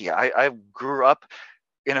Kentucky. I grew up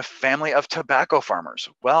in a family of tobacco farmers.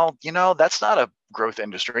 Well, that's not a growth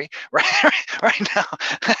industry right now.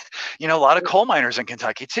 A lot of coal miners in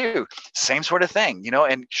Kentucky too. Same sort of thing,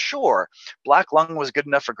 and sure, black lung was good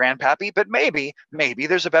enough for grandpappy, but maybe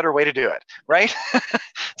there's a better way to do it, right?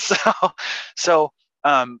 So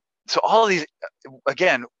all of these,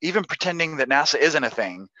 again, even pretending that NASA isn't a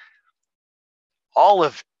thing, all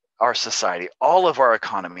of our society, all of our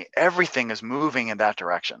economy, everything is moving in that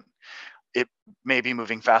direction. It may be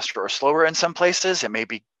moving faster or slower in some places. It may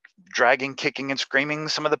be dragging, kicking, and screaming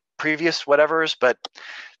some of the previous whatevers, but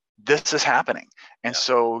this is happening. And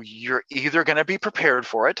so you're either going to be prepared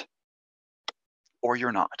for it or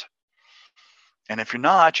you're not. And if you're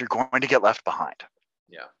not, you're going to get left behind.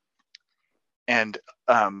 Yeah. And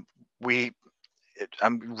I'm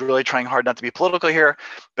really trying hard not to be political here,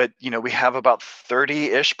 but we have about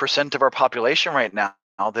 30-ish% of our population right now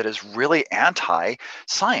that is really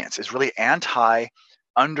anti-science, is really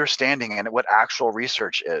anti-understanding and what actual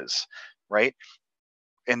research is, right?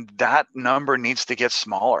 And that number needs to get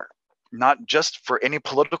smaller, not just for any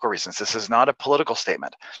political reasons. This is not a political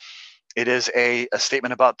statement. It is a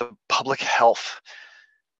statement about the public health,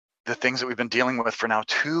 the things that we've been dealing with for now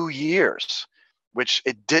 2 years, which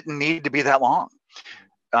it didn't need to be that long.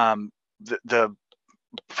 The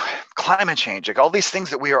climate change, like all these things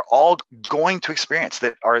that we are all going to experience,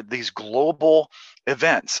 that are these global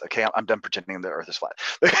events. Okay, I'm done pretending the Earth is flat.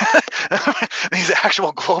 These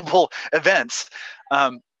actual global events.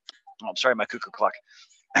 I'm sorry, my cuckoo clock.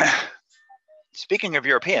 Speaking of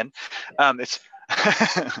European, it's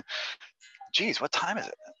geez, what time is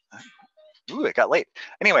it? Ooh, it got late.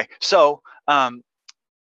 Anyway, so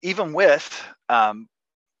even with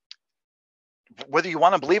whether you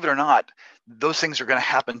want to believe it or not, those things are going to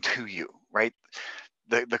happen to you, right?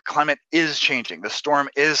 The climate is changing. The storm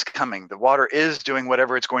is coming. The water is doing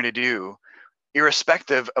whatever it's going to do,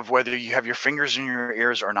 irrespective of whether you have your fingers in your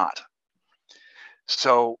ears or not.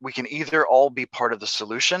 So we can either all be part of the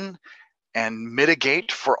solution and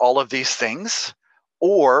mitigate for all of these things,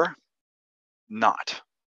 or not.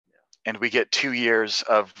 And we get 2 years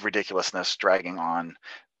of ridiculousness dragging on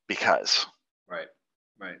because. Right.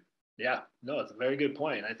 Yeah, no, it's a very good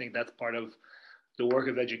point. I think that's part of the work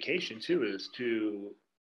of education too, is to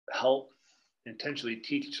help intentionally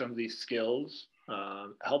teach some of these skills,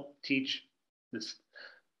 help teach this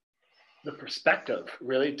the perspective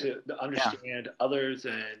really to understand others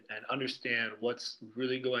and understand what's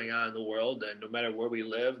really going on in the world. And no matter where we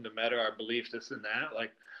live, no matter our beliefs, this and that,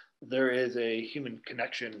 like there is a human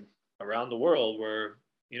connection around the world where,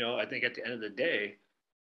 I think at the end of the day,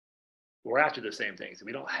 we're after the same things.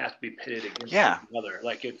 We don't have to be pitted against one another.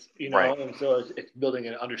 Like it's, and so it's building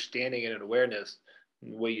an understanding and an awareness.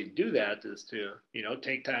 And the way you do that is to,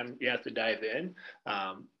 take time, you have to dive in,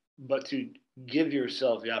 but to give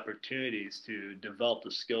yourself the opportunities to develop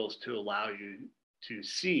the skills to allow you to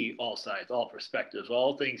see all sides, all perspectives,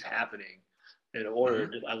 all things happening in order,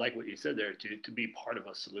 to, I like what you said there, to be part of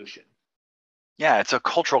a solution. Yeah, it's a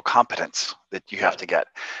cultural competence that you have to get.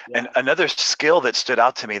 And another skill that stood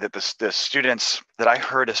out to me that the students that I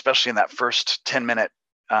heard, especially in that first 10-minute,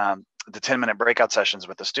 the 10-minute breakout sessions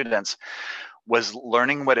with the students, was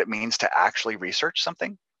learning what it means to actually research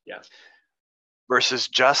something. Yeah. Versus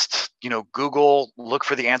just, Google, look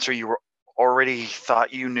for the answer you already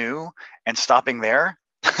thought you knew and stopping there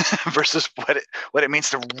versus what it means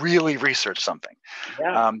to really research something.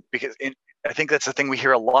 Yeah. Because I think that's the thing we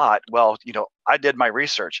hear a lot. Well, I did my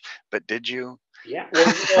research, but did you? Yeah. Well,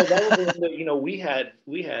 that was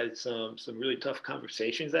we had some really tough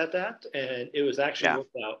conversations at that, and it was actually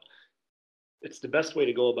worked out. It's the best way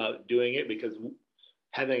to go about doing it, because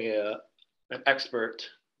having an expert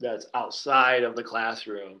that's outside of the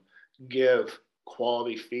classroom give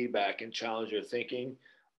quality feedback and challenge your thinking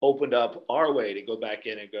opened up our way to go back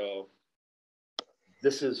in and go,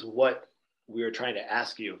 this is what we were trying to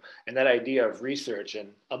ask you. And that idea of research, and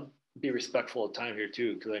I'll be respectful of time here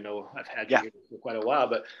too, because I know I've had you here for quite a while,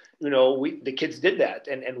 but the kids did that.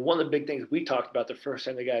 And one of the big things we talked about the first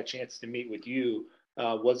time they got a chance to meet with you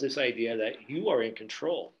was this idea that you are in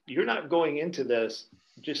control. You're not going into this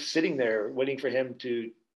just sitting there waiting for him to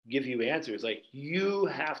give you answers. Like you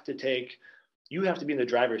have to be in the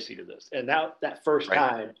driver's seat of this. And that first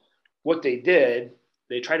time, what they did,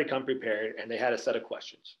 they tried to come prepared, and they had a set of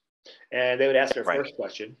questions. And they would ask their first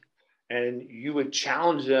question, and you would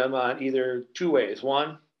challenge them on either two ways.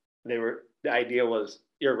 One, the idea was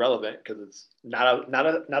irrelevant because it's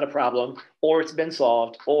not a problem, or it's been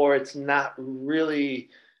solved, or it's not really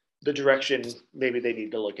the direction maybe they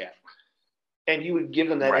need to look at. And you would give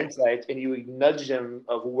them that insight, and you would nudge them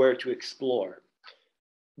of where to explore.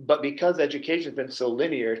 But because education has been so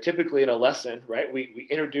linear, typically in a lesson,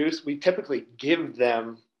 we typically give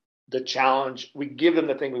them the challenge. We give them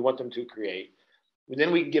the thing we want them to create. And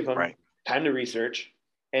then we give them time to research.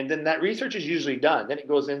 And then that research is usually done. Then it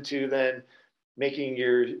goes into then making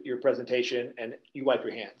your presentation, and you wipe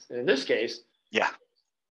your hands. And in this case,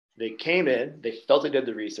 they came in, they felt they did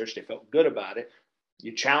the research, they felt good about it.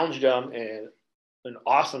 You challenged them in an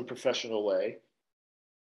awesome professional way.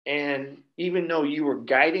 And even though you were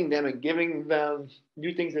guiding them and giving them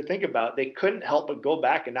new things to think about, they couldn't help but go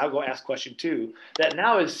back and now go ask question 2 that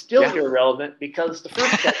now is still irrelevant because the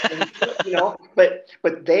first question,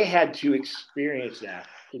 but they had to experience that.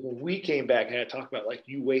 When we came back and had to talk about, like,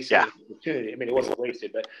 you wasted an opportunity. I mean, it wasn't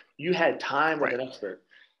wasted, but you had time with an expert.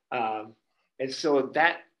 And so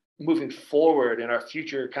that moving forward in our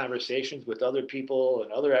future conversations with other people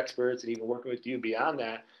and other experts, and even working with you beyond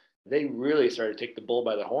that, they really started to take the bull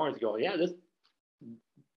by the horns, going,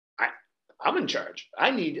 I'm in charge.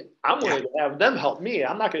 I'm willing to have them help me.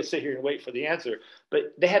 I'm not going to sit here and wait for the answer.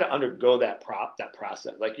 But they had to undergo that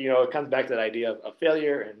process. Like, it comes back to that idea of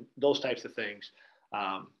failure and those types of things.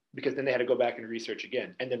 Because then they had to go back and research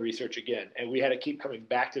again, and then research again. And we had to keep coming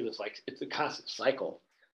back to this, like, it's a constant cycle.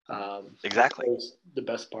 Exactly. That was the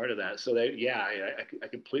best part of that. So I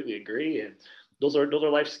completely agree. And those are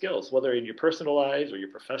life skills, whether in your personal lives or your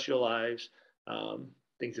professional lives,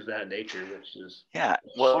 things of that nature, which is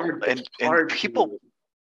hard, and people to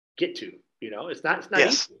get to. It's not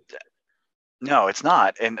easy. No, it's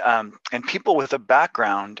not. And people with a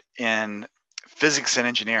background in physics and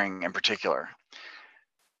engineering in particular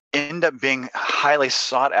end up being highly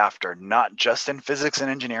sought after, not just in physics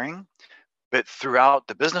and engineering, but throughout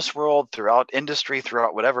the business world, throughout industry,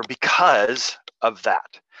 throughout whatever, because of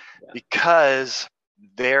that. Because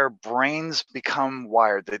their brains become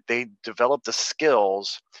wired, that they develop the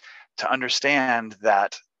skills to understand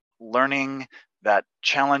that learning, that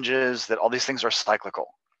challenges, that all these things are cyclical.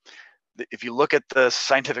 if you look at the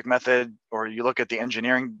scientific method or you look at the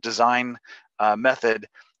engineering design method,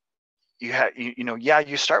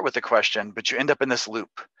 you start with the question, but you end up in this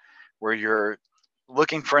loop where you're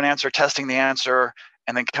looking for an answer, testing the answer,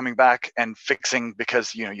 and then coming back and fixing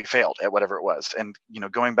because you failed at whatever it was, and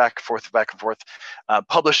going back and forth,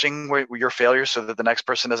 publishing your failures so that the next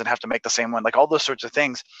person doesn't have to make the same one, like all those sorts of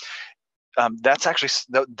things. That's actually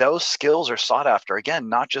those skills are sought after, again,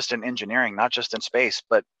 not just in engineering, not just in space,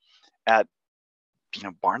 but at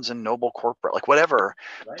Barnes and Noble corporate, like whatever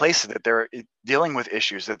place that they're dealing with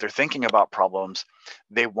issues, that they're thinking about problems.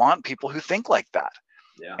 They want people who think like that.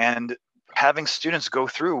 Yeah. And having students go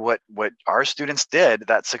through what our students did,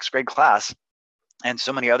 that 6th grade class, and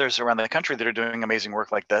so many others around the country that are doing amazing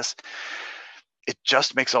work like this, it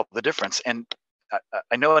just makes all the difference. And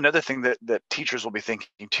I know another thing that teachers will be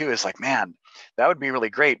thinking too is like, man, that would be really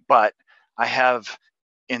great, but I have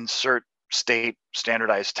insert state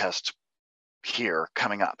standardized tests here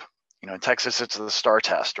coming up. In Texas, it's the STAR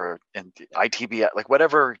test, or in ITB, like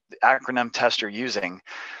whatever acronym test you're using.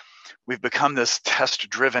 We've become this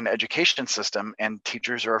test-driven education system, and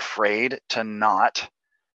teachers are afraid to not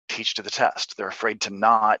teach to the test. They're afraid to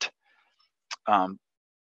not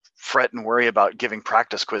fret and worry about giving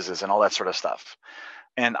practice quizzes and all that sort of stuff.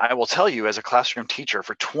 And I will tell you, as a classroom teacher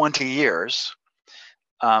for 20 years,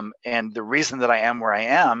 and the reason that I am where I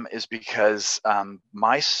am is because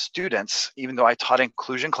my students, even though I taught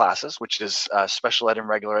inclusion classes, which is special ed and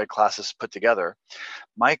regular ed classes put together,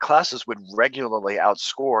 my classes would regularly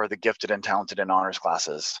outscore the gifted and talented and honors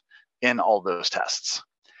classes in all those tests,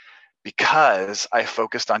 because I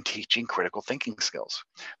focused on teaching critical thinking skills.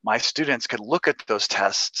 My students could look at those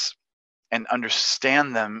tests and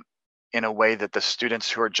understand them in a way that the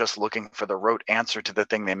students who are just looking for the rote answer to the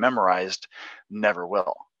thing they memorized never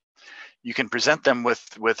will. You can present them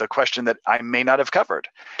with a question that I may not have covered,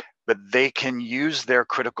 but they can use their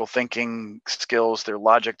critical thinking skills, their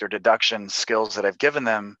logic, their deduction skills that I've given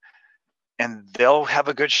them, and they'll have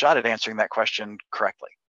a good shot at answering that question correctly.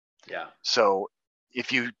 Yeah. So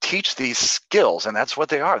if you teach these skills, and that's what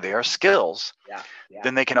they are skills,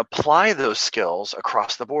 then they can apply those skills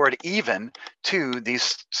across the board, even to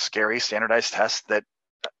these scary standardized tests that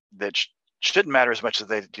shouldn't matter as much as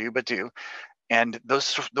they do, but do. And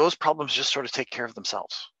those problems just sort of take care of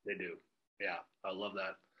themselves. They do. Yeah, I love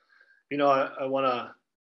that. I want to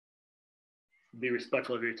be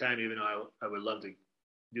respectful of your time, even though I would love to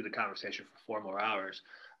do the conversation for 4 more hours.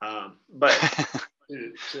 But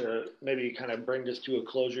to maybe kind of bring this to a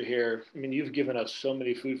closure here, I mean, you've given us so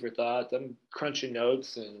many food for thought. I'm crunching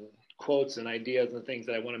notes and quotes and ideas and things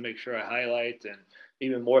that I want to make sure I highlight, and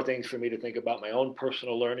even more things for me to think about my own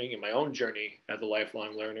personal learning and my own journey as a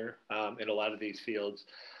lifelong learner in a lot of these fields.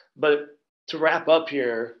 But to wrap up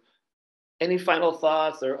here, any final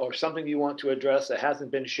thoughts or something you want to address that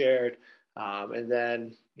hasn't been shared? And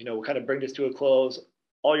then, we'll kind of bring this to a close.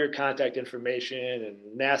 All your contact information and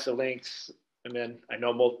NASA links, and then I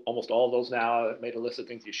know almost all of those now. I made a list of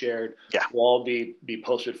things you shared. Yeah, will all be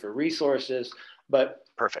posted for resources. But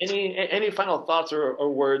perfect. Any final thoughts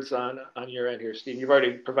or words on your end here, Steve? You've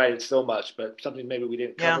already provided so much, but something maybe we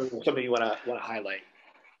didn't cover, or something you want to highlight.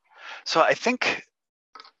 So I think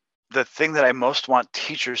the thing that I most want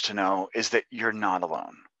teachers to know is that you're not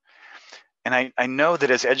alone. And I know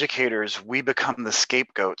that as educators, we become the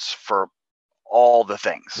scapegoats for all the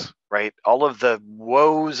things, right? All of the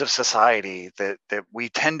woes of society, that we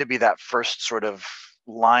tend to be that first sort of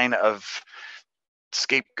line of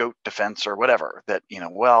scapegoat defense or whatever, that,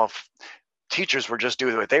 teachers were just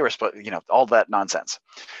doing what they were supposed, all that nonsense.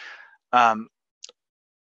 I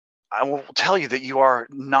will tell you that you are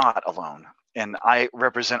not alone. And I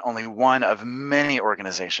represent only one of many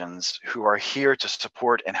organizations who are here to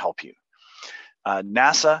support and help you.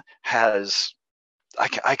 NASA has,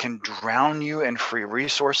 I can drown you in free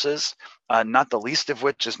resources, not the least of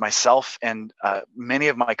which is myself and many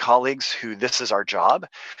of my colleagues who this is our job,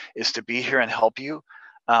 is to be here and help you.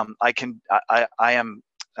 I am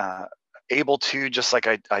able to, just like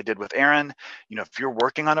I did with Aaron, if you're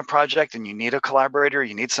working on a project and you need a collaborator,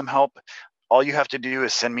 you need some help, all you have to do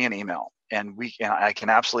is send me an email. And I can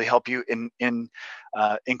absolutely help you in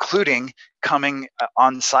including coming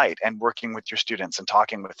on site and working with your students and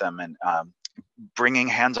talking with them and bringing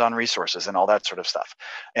hands-on resources and all that sort of stuff.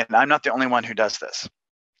 And I'm not the only one who does this.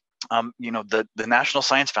 The National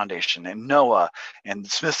Science Foundation and NOAA and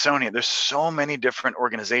Smithsonian, there's so many different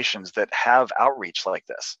organizations that have outreach like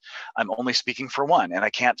this. I'm only speaking for one, and I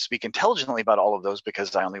can't speak intelligently about all of those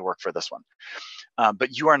because I only work for this one.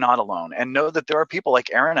 But you are not alone, and know that there are people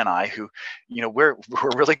like Aaron and I who, we're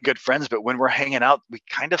really good friends, but when we're hanging out, we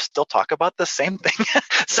kind of still talk about the same thing.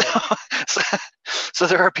 So So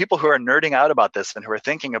there are people who are nerding out about this and who are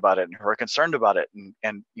thinking about it and who are concerned about it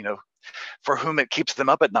and for whom it keeps them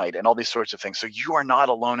up at night and all these sorts of things. So you are not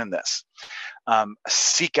alone in this.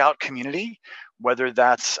 Seek out community, whether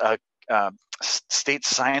that's a state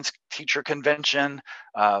science teacher convention.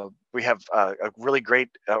 We have a really great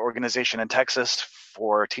organization in Texas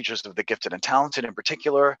for teachers of the gifted and talented in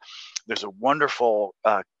particular. There's a wonderful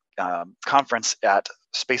conference at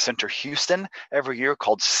Space Center Houston every year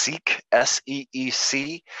called SEEC,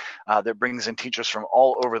 S-E-E-C, that brings in teachers from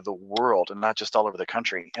all over the world and not just all over the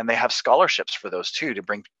country. And they have scholarships for those too to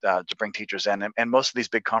bring teachers in, and most of these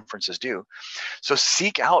big conferences do. So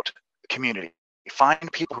seek out community.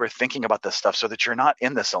 Find people who are thinking about this stuff so that you're not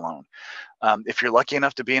in this alone. If you're lucky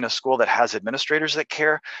enough to be in a school that has administrators that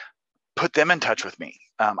care, put them in touch with me.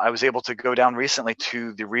 I was able to go down recently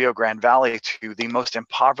to the Rio Grande Valley, to the most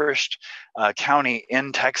impoverished county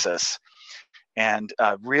in Texas, and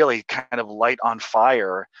really kind of light on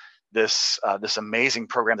fire this amazing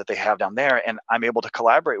program that they have down there. And I'm able to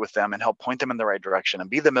collaborate with them and help point them in the right direction and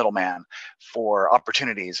be the middleman for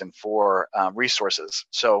opportunities and for resources.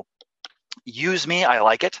 So use me. I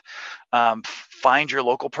like it. Find your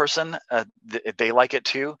local person. They like it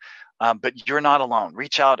too. But you're not alone.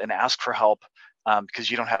 Reach out and ask for help because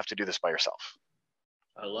you don't have to do this by yourself.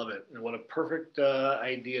 I love it. And what a perfect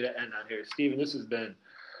idea to end on here. Stephen, this has been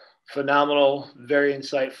phenomenal, very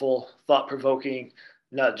insightful, thought-provoking,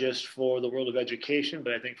 not just for the world of education,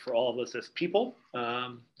 but I think for all of us as people,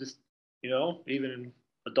 even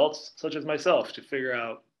adults such as myself, to figure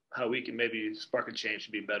out how we can maybe spark a change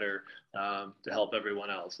to be better, to help everyone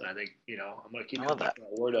else. And I think, I'm going to keep coming back to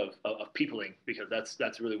that word of peopling, because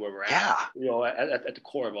that's really where we're at. Yeah. At the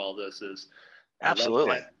core of all this is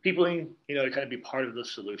absolutely peopling, to kind of be part of the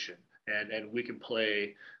solution, and we can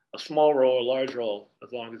play a small role, a large role,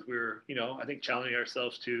 as long as we're, I think challenging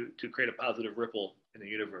ourselves to create a positive ripple in the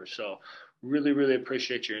universe. So really, really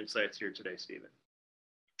appreciate your insights here today, Stephen.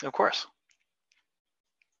 Of course.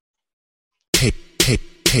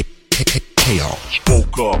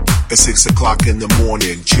 Woke up at 6 o'clock in the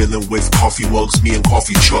morning, chilling with coffee mugs, me and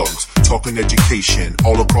coffee chugs, talking education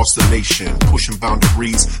all across the nation, pushing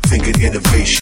boundaries, thinking innovation.